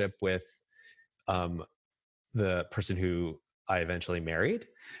relationship with um, the person who I eventually married.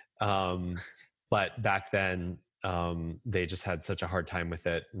 Um, but back then, they just had such a hard time with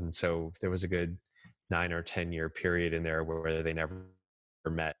it. And so there was a good 9 or 10 year period in there where they never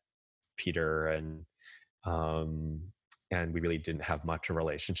met Peter, um, and we really didn't have much of a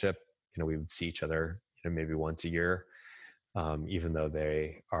relationship. We would see each other, maybe once a year, even though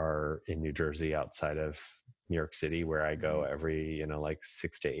they are in New Jersey outside of New York City, where I go every, like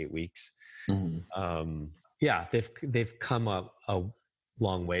 6 to 8 weeks. Mhm. Yeah, they've come a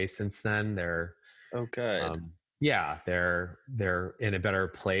long way since then. oh, good. Yeah, they're in a better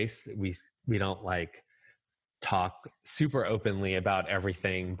place. We don't like talk super openly about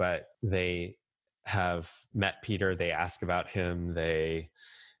everything, but they have met Peter. They ask about him. They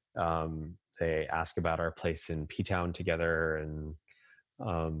ask about our place in P Town together, and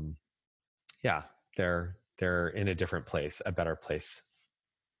um, yeah, they're in a different place, a better place.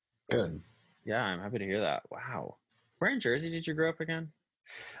 Good. Yeah, I'm happy to hear that. Wow. Where in Jersey did you grow up again?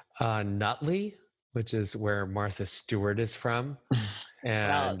 Nutley, which is where Martha Stewart is from,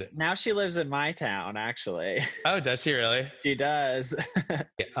 Well, and now she lives in my town, actually. oh, does she really? She does.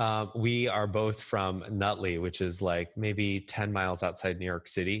 We are both from Nutley, which is like maybe 10 miles outside New York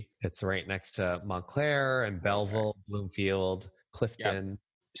City. It's right next to Montclair and Okay. Belleville, Bloomfield, Yep. Clifton.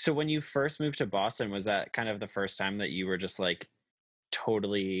 So when you first moved to Boston, was that kind of the first time that you were just like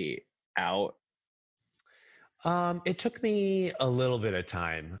totally out? It took me a little bit of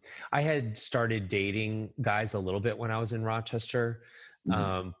time. I had started dating guys a little bit when I was in Rochester,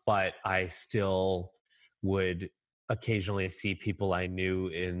 Mhm. but I still would occasionally see people I knew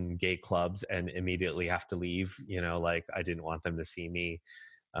in gay clubs and immediately have to leave. Like I didn't want them to see me.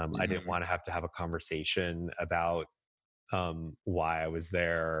 I didn't Mhm. want to have a conversation about why I was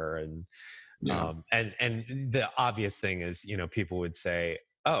there, and Yeah. and the obvious thing is, people would say,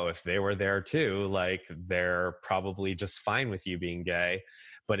 oh, if they were there too, like they're probably just fine with you being gay,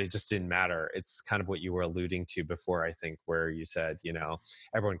 but it just didn't matter. It's kind of what you were alluding to before, I think, where you said,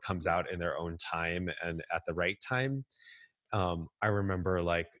 everyone comes out in their own time and at the right time. I remember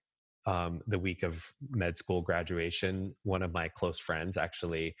the week of med school graduation, one of my close friends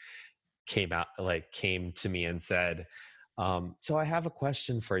actually came to me and said, so I have a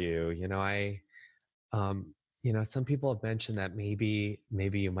question for you. Some people have mentioned that maybe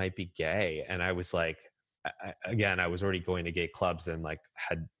you might be gay. And I was like, again, I was already going to gay clubs and like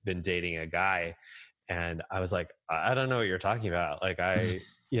had been dating a guy. And I was like, I don't know what you're talking about. Like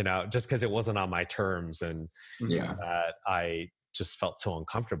just because it wasn't on my terms and Yeah. that I just felt so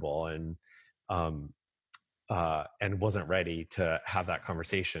uncomfortable and wasn't ready to have that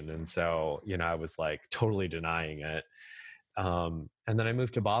conversation. And so, I was like totally denying it. And then I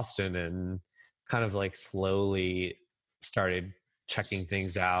moved to Boston and kind of like slowly started checking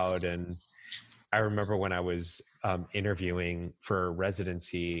things out. And I remember when I was interviewing for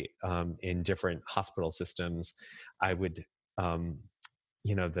residency in different hospital systems, I would,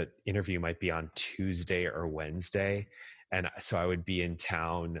 the interview might be on Tuesday or Wednesday. And so I would be in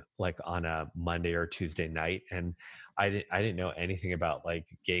town like on a Monday or Tuesday night. And I didn't know anything about like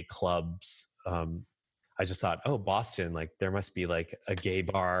gay clubs. I just thought, oh, Boston, like there must be like a gay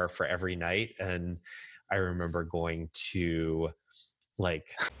bar for every night. And I remember going to like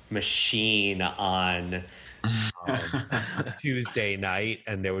Machine on Tuesday night,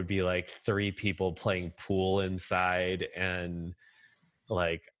 and there would be like 3 people playing pool inside. And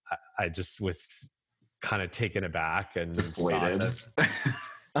like, I just was kind of taken aback and deflated.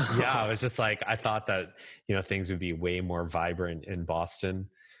 Yeah, I was just like, I thought that, things would be way more vibrant in Boston.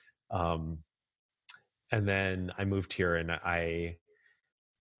 And then I moved here and I,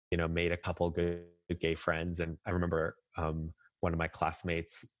 made a couple good gay friends. And I remember one of my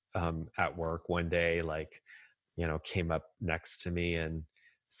classmates at work one day, like, came up next to me and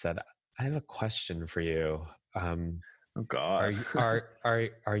said, I have a question for you. Oh God.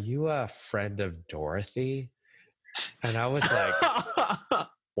 Are you a friend of Dorothy? And I was like,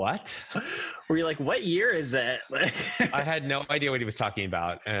 what? Were you like, what year is it? I had no idea what he was talking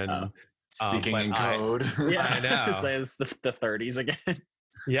about. And speaking in code. Yeah, I know. It's the 30s again.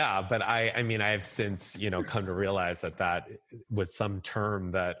 Yeah, but I mean, I've since, come to realize that was some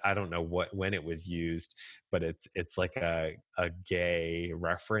term that I don't know when it was used, but it's like a gay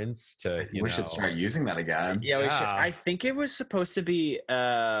reference to, we should start using that again. Yeah, we should. I think it was supposed to be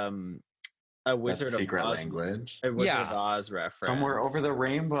a Wizard of secret Oz language. A Wizard of Oz reference. Somewhere over the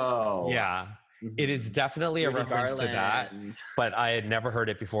rainbow. Yeah. It is definitely Rudy a reference Garland. to that, but I had never heard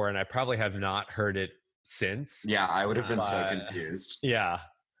it before, and I probably have not heard it since. Yeah, I would have been so confused. Yeah,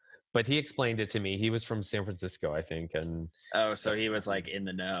 but he explained it to me. He was from San Francisco, I think, and so he was like in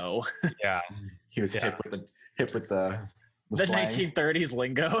the know. Yeah, he was hip with the slang. 1930s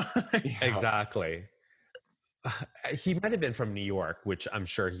lingo. Exactly. He might have been from New York, which I'm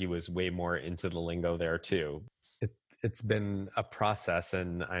sure he was way more into the lingo there too. It's been a process,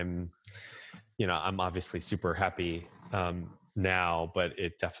 and I'm obviously super happy now, but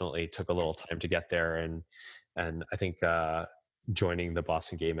it definitely took a little time to get there. And I think joining the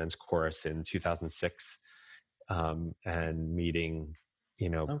Boston Gay Men's Chorus in 2006 and meeting,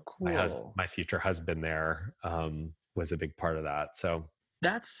 cool. my future husband there was a big part of that. So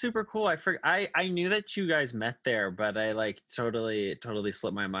that's super cool. I knew that you guys met there, but I like totally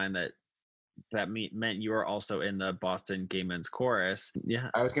slipped my mind that meant you were also in the Boston Gay Men's Chorus. Yeah.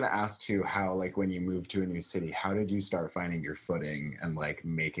 I was going to ask too, how, like, when you moved to a new city, how did you start finding your footing and like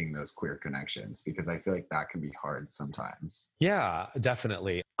making those queer connections? Because I feel like that can be hard sometimes. Yeah,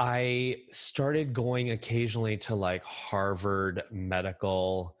 definitely. I started going occasionally to like Harvard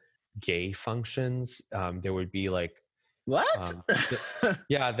medical gay functions. There would be like, what?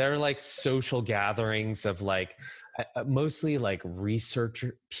 Yeah, they're like social gatherings of like, mostly like research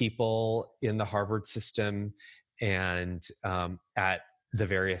people in the Harvard system and at the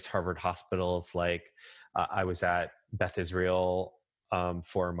various Harvard hospitals. Like I was at Beth Israel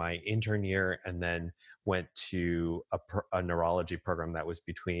for my intern year, and then went to a neurology program that was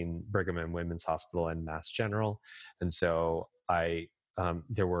between Brigham and Women's Hospital and Mass General. And so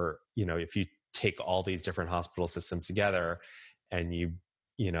there were, if you take all these different hospital systems together and you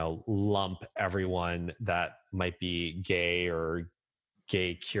lump everyone that might be gay or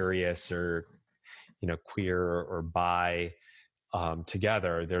gay curious or, queer or bi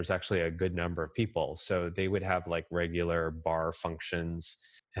together, there's actually a good number of people. So they would have like regular bar functions.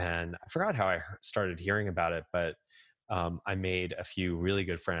 And I forgot how I started hearing about it, but I made a few really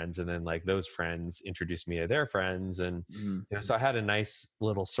good friends, and then like those friends introduced me to their friends, and so I had a nice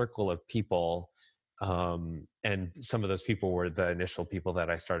little circle of people. And some of those people were the initial people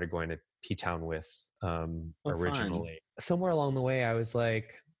that I started going to P-Town with originally. Somewhere along the way, I was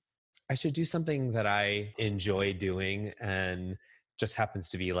like, I should do something that I enjoy doing and just happens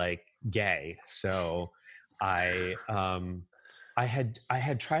to be like gay. So I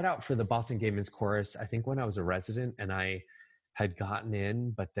had tried out for the Boston Gay Men's Chorus, I think when I was a resident, and I had gotten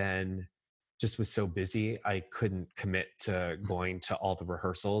in, but then just was so busy I couldn't commit to going to all the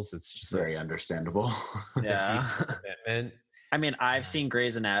rehearsals. It's just very understandable. Yeah. commitment. I mean, I've seen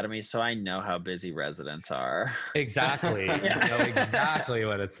Grey's Anatomy, so I know how busy residents are. Exactly. Yeah. You know exactly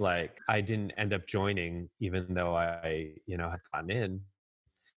what it's like. I didn't end up joining, even though I had gotten in.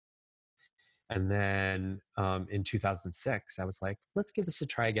 And then in 2006, I was like, let's give this a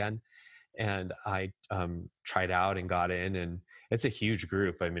try again. And I tried out and got in, and it's a huge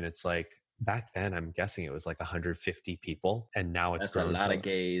group. I mean, it's like back then, I'm guessing it was like 150 people, and now it's grown. That's a lot of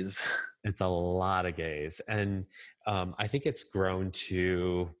gays. It's a lot of gays, and I think it's grown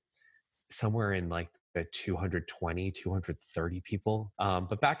to somewhere in like the 220, 230 people.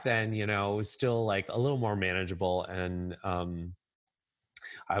 But back then, it was still like a little more manageable, and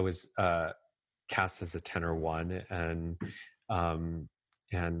I was cast as a tenor one, and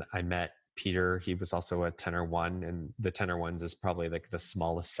I met Peter. He was also a tenor one, and the tenor ones is probably like the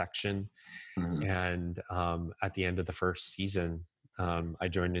smallest section. And at the end of the first season, I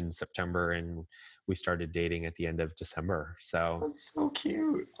joined in September, and we started dating at the end of December. So That's so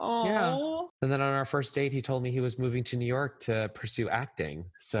cute. Oh, yeah. And then on our first date, he told me he was moving to New York to pursue acting.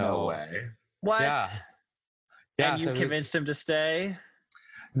 So No way. what? Yeah. And you so convinced him to stay?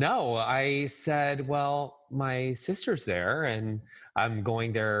 No, I said, well, my sister's there, and I'm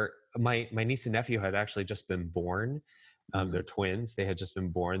going there. My niece and nephew had actually just been born. They're twins. They had just been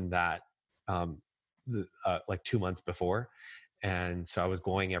born that like 2 months before. And so I was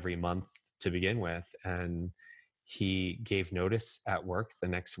going every month to begin with. And he gave notice at work the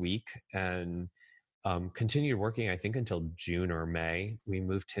next week and continued working, I think, until June or May. We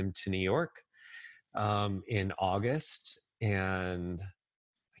moved him to New York in August. And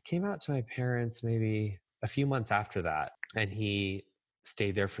I came out to my parents maybe a few months after that. And he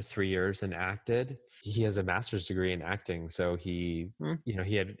stayed there for 3 years and acted. He has a master's degree in acting. So he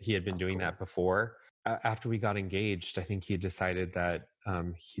had been doing that before. After we got engaged, I think he decided that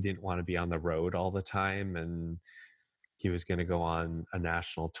he didn't want to be on the road all the time, and he was going to go on a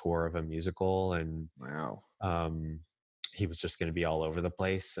national tour of a musical, and Wow. he was just going to be all over the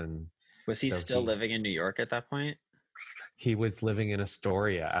place. And was he so still living in New York at that point? He was living in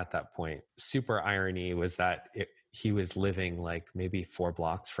Astoria at that point. Super irony was that he was living like maybe 4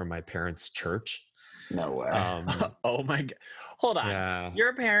 blocks from my parents' church. No way. Oh my God. Hold on. Yeah.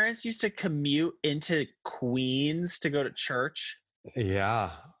 Your parents used to commute into Queens to go to church?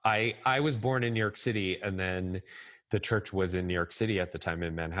 Yeah. I was born in New York City, and then the church was in New York City at the time,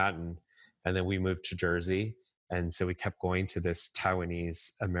 in Manhattan. And then we moved to Jersey. And so we kept going to this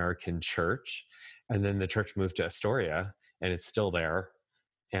Taiwanese American church. And then the church moved to Astoria, and it's still there.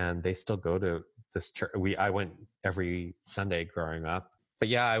 And they still go to this church. I went every Sunday growing up. But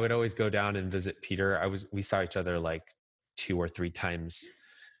yeah, I would always go down and visit Peter. We saw each other like 2 or 3 times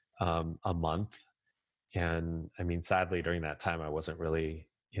a month. And I mean, sadly, during that time, I wasn't really,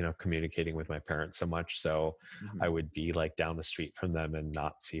 communicating with my parents so much. So I would be like down the street from them and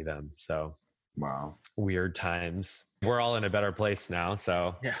not see them. So wow. Weird times. We're all in a better place now.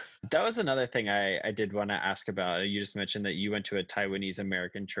 So yeah, that was another thing I did want to ask about. You just mentioned that you went to a Taiwanese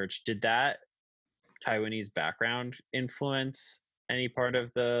American church. Did that Taiwanese background influence any part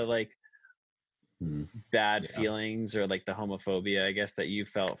of the like bad feelings or like the homophobia, I guess, that you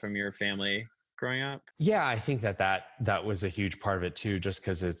felt from your family growing up? Yeah, I think that was a huge part of it too, just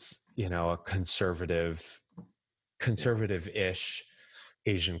because it's, a conservative-ish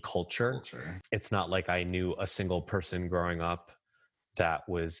Asian culture. It's not like I knew a single person growing up that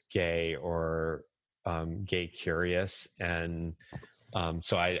was gay or gay curious. And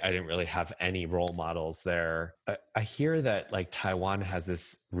so I didn't really have any role models there. I hear that like Taiwan has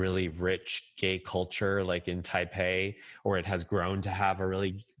this really rich gay culture, like in Taipei, or it has grown to have a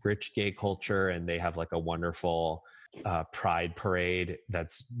really rich gay culture, and they have like a wonderful pride parade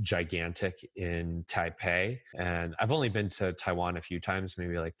that's gigantic in Taipei. And I've only been to Taiwan a few times,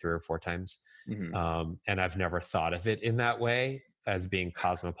 maybe like 3 or 4 times. And I've never thought of it in that way, as being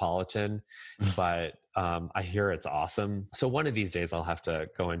cosmopolitan, but I hear it's awesome. So one of these days I'll have to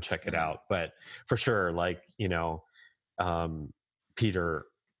go and check it out. But for sure, like, Peter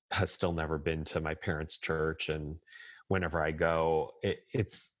has still never been to my parents' church, and whenever I go,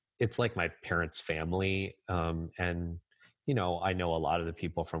 it's like my parents' family. And I know a lot of the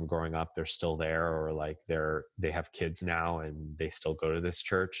people from growing up, they're still there, or like they have kids now and they still go to this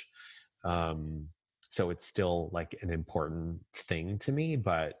church. So it's still like an important thing to me,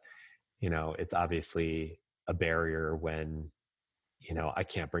 but it's obviously a barrier when I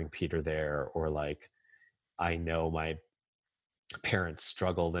can't bring Peter there, or like I know my parents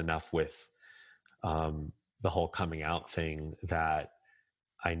struggled enough with the whole coming out thing that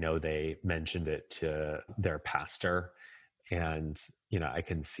I know they mentioned it to their pastor. And I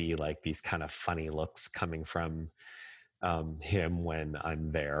can see like these kind of funny looks coming from him when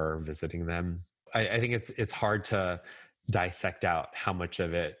I'm there visiting them. I think it's hard to dissect out how much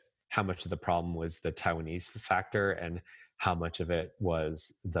of the problem was the Taiwanese factor and how much of it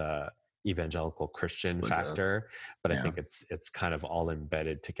was the evangelical Christian factor. But I think it's kind of all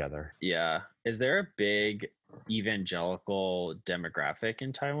embedded together. Yeah. Is there a big evangelical demographic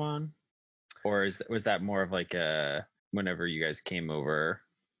in Taiwan? Or was that more of like a whenever you guys came over?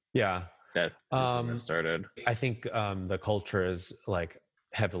 Yeah. That is when it started. I think the culture is like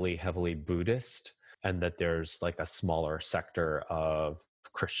heavily Buddhist, and that there's like a smaller sector of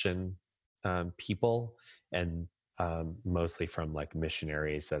Christian people, and mostly from like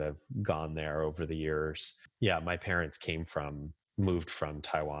missionaries that have gone there over the years. Yeah, my parents moved from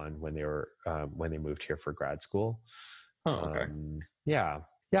Taiwan when they moved here for grad school. Oh, okay. Yeah,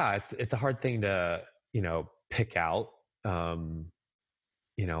 it's a hard thing to pick out. I've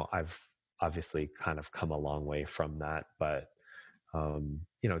obviously kind of come a long way from that, but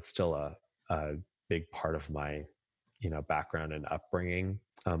it's still a big part of my background and upbringing.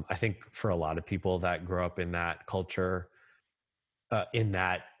 I think for a lot of people that grow up in that culture, in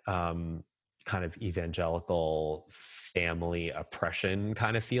that kind of evangelical family oppression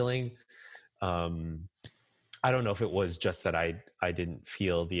kind of feeling, I don't know if it was just that I didn't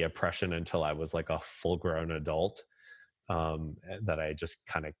feel the oppression until I was like a full-grown adult, that I just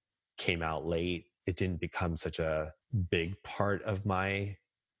kind of came out late. It didn't become such a big part of my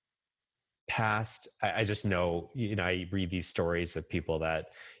past. I just know, I read these stories of people that,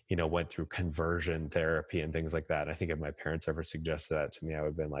 went through conversion therapy and things like that. I think if my parents ever suggested that to me, I would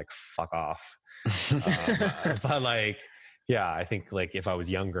have been like, fuck off. But like, yeah, I think like if I was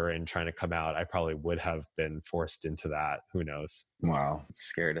younger and trying to come out, I probably would have been forced into that. Who knows? Wow. It's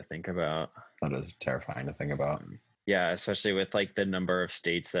scary to think about. That is terrifying to think about. Yeah, especially with like the number of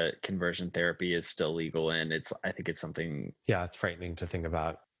states that conversion therapy is still legal in. I think it's something. Yeah, it's frightening to think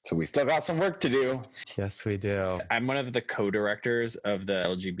about. So we still got some work to do. Yes, we do. I'm one of the co-directors of the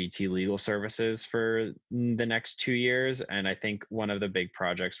LGBT legal services for the next 2 years. And I think one of the big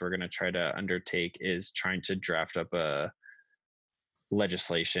projects we're going to try to undertake is trying to draft up a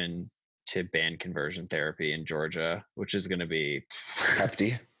legislation to ban conversion therapy in Georgia, which is going to be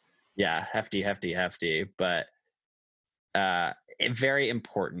hefty. Yeah, hefty. But very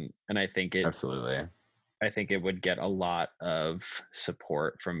important. And I think absolutely. I think it would get a lot of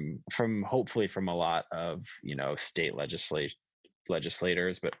support from hopefully from a lot of state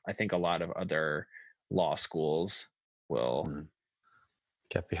legislators, but I think a lot of other law schools will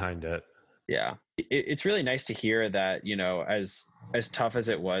get behind it. Yeah, it's really nice to hear that as tough as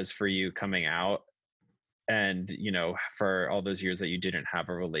it was for you coming out, and for all those years that you didn't have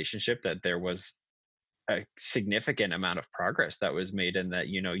a relationship, that there was a significant amount of progress that was made, and that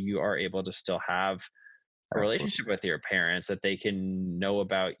you are able to still have a relationship with your parents, that they can know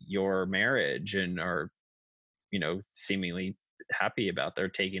about your marriage and are seemingly happy about their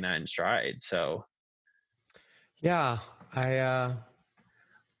taking that in stride. So yeah, I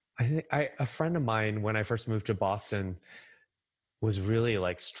think a friend of mine, when I first moved to Boston, was really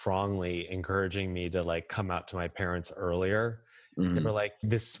like strongly encouraging me to like come out to my parents earlier. They were like,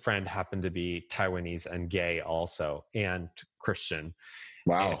 this friend happened to be Taiwanese and gay also, and Christian.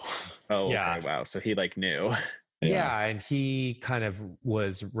 Wow. Yeah. Okay, wow. So he like knew. Yeah, and he kind of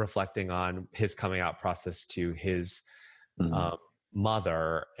was reflecting on his coming out process to his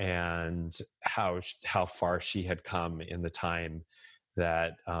mother, and how far she had come in the time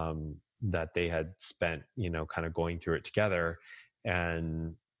that that they had spent, kind of going through it together.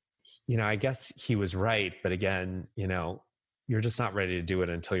 And I guess he was right, but again, you're just not ready to do it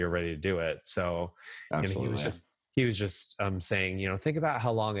until you're ready to do it. So he was just saying, think about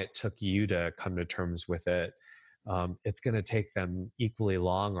how long it took you to come to terms with it. It's going to take them equally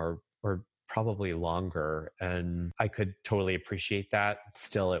long, or probably longer. And I could totally appreciate that.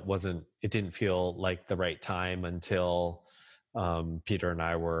 Still, it didn't feel like the right time until Peter and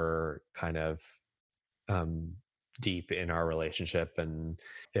I were kind of deep in our relationship, and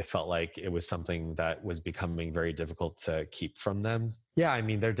it felt like it was something that was becoming very difficult to keep from them. Yeah, I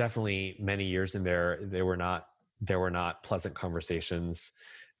mean, there are definitely many years in there. There were not pleasant conversations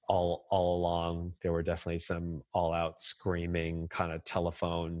all along. There were definitely some all out screaming kind of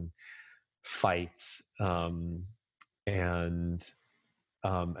telephone fights, and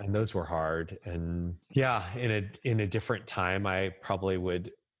those were hard. And yeah, in a different time, I probably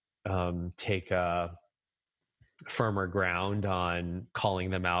would take a firmer ground on calling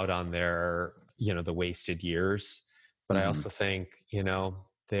them out on their, the wasted years. But I also think,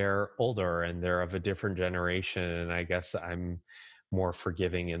 they're older and they're of a different generation, and I guess I'm more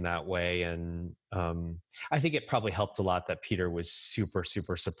forgiving in that way. And I think it probably helped a lot that Peter was super,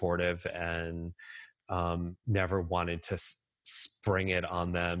 super supportive and never wanted to spring it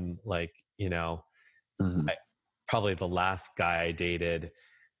on them. Like, probably the last guy I dated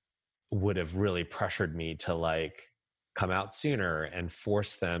would have really pressured me to like come out sooner and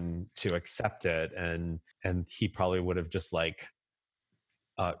force them to accept it. And he probably would have just like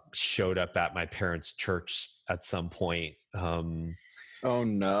showed up at my parents' church at some point. Oh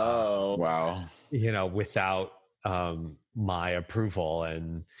no. Wow. Without my approval.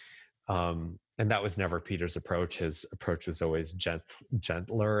 And that was never Peter's approach. His approach was always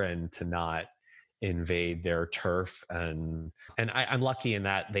gentler and to not invade their turf. And I'm lucky in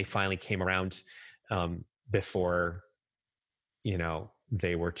that they finally came around before,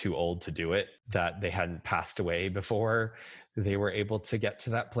 they were too old to do it, that they hadn't passed away before they were able to get to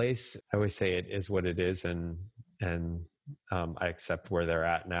that place. I always say it is what it is. And I accept where they're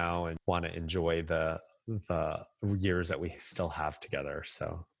at now and want to enjoy the years that we still have together.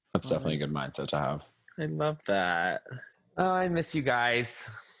 So That's definitely a good mindset to have. I love that. Oh, I miss you guys.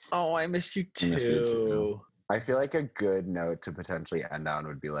 Oh, I miss you I miss you too. too. I feel like a good note to potentially end on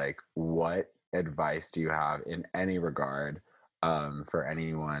would be like, what advice do you have in any regard for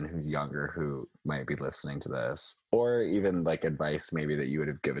anyone who's younger who might be listening to this, or even like advice maybe that you would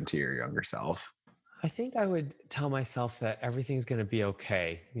have given to your younger self? I think I would tell myself that everything's going to be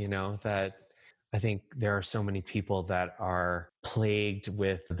okay. That I think there are so many people that are plagued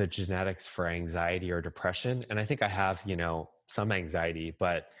with the genetics for anxiety or depression. And I think I have, some anxiety,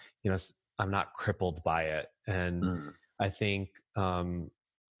 but, I'm not crippled by it. And I think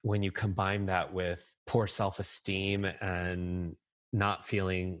when you combine that with poor self-esteem and not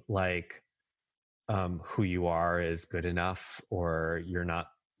feeling like who you are is good enough, or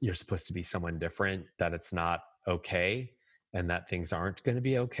you're supposed to be someone different, that it's not okay and that things aren't going to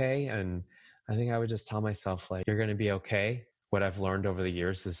be okay. And I think I would just tell myself, like, you're going to be okay. What I've learned over the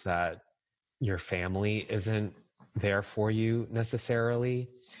years is that your family isn't there for you necessarily.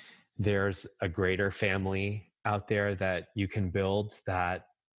 There's a greater family out there that you can build that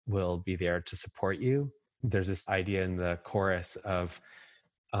will be there to support you. There's this idea in the chorus of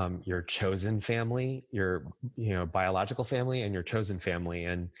your chosen family, your biological family, and your chosen family.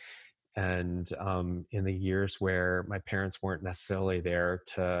 And in the years where my parents weren't necessarily there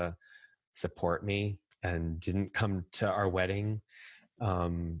to support me and didn't come to our wedding,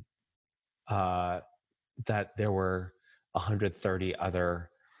 that there were 130 other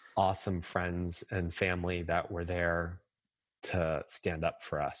awesome friends and family that were there to stand up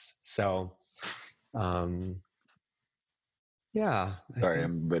for us. So yeah. Sorry,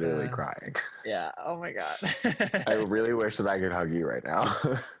 I'm literally crying. Yeah. Oh my God. I really wish that I could hug you right now.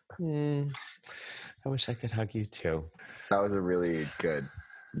 I wish I could hug you too. That was a really good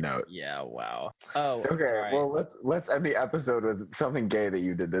note. Yeah. Wow. Oh. Okay. Sorry. Well, let's end the episode with something gay that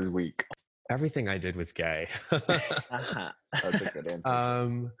you did this week. Everything I did was gay. Uh-huh. That's a good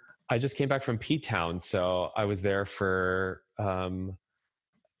answer. I just came back from P-Town, so I was there for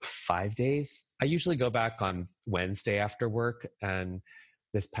 5 days. I usually go back on Wednesday after work, and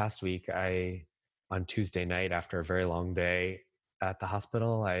this past week, on Tuesday night after a very long day at the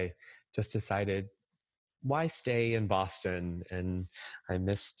hospital, I just decided, why stay in Boston? And I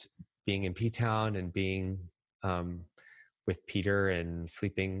missed being in P-Town and being with Peter and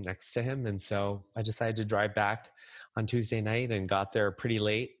sleeping next to him. And so I decided to drive back on Tuesday night and got there pretty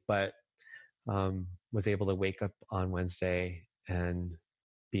late, but was able to wake up on Wednesday and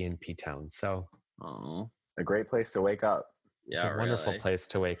be in P-Town. So a great place to wake up. It's a wonderful place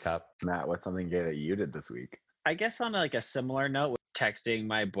to wake up. Matt, what's something gay that you did this week? I guess on like a similar note, texting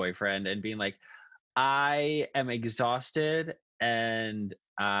my boyfriend and being like, I am exhausted and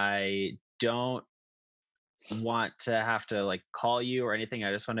I don't want to have to like call you or anything.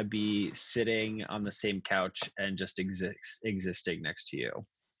 I just want to be sitting on the same couch and just existing next to you.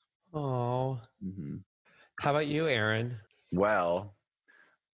 Oh. How about you, Aaron? Well,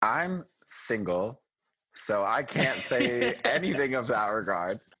 I'm single so I can't say anything of that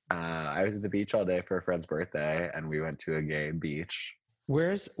regard. I was at the beach all day for a friend's birthday, and we went to a gay beach.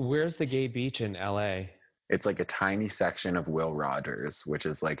 Where's the gay beach in LA? It's like a tiny section of Will Rogers, which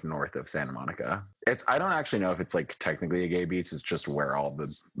is like north of Santa Monica. I don't actually know if it's like technically a gay beach. It's just where all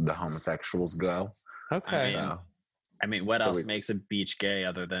the homosexuals go. Okay. I mean, what So else makes a beach gay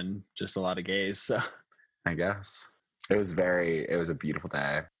other than just a lot of gays? So I guess it was a beautiful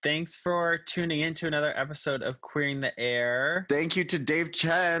day. thanks for tuning in to another episode of Queering the Air. Thank you to Dave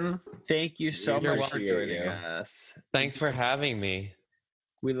Chen. Thank you so You're much for welcome. joining us. Thanks for having me.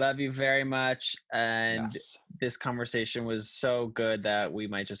 We love you very much. And Yes. this conversation was so good that we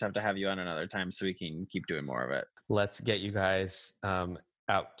might just have to have you on another time so we can keep doing more of it. Let's get you guys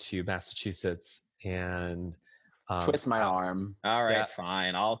out to Massachusetts and Twist my arm. All right, Yeah.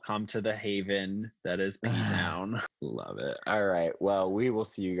 fine. I'll come to the haven that is P-Town. Love it. All right. Well, we will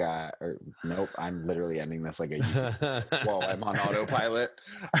see you guys. Or nope. I'm literally ending this like a YouTube. Whoa, I'm on autopilot.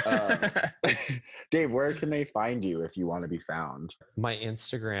 Dave, where can they find you if you want to be found? My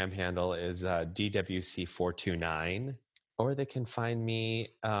Instagram handle is DWC429, or they can find me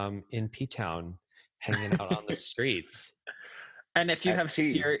in P-Town hanging out on the streets. And if you At have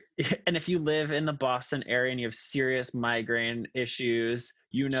T. and if you live in the Boston area and you have serious migraine issues,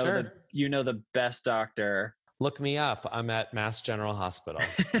 you know Sure. the best doctor. Look me up. I'm at Mass General Hospital.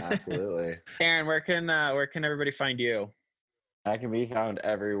 Absolutely. Aaron, where can everybody find you? I can be found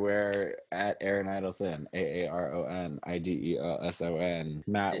everywhere at Aaron Idelson, AARONIDELSON.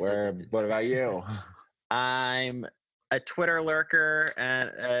 Matt, what about you? I'm a Twitter lurker and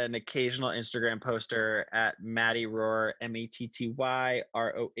an occasional Instagram poster at Matty Rohr, MATTYROHRER.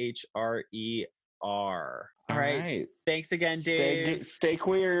 All right. Thanks again, Dave. Stay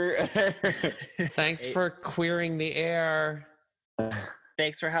queer. Thanks for queering the air.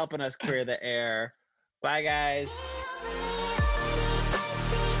 Thanks for helping us queer the air. Bye, guys.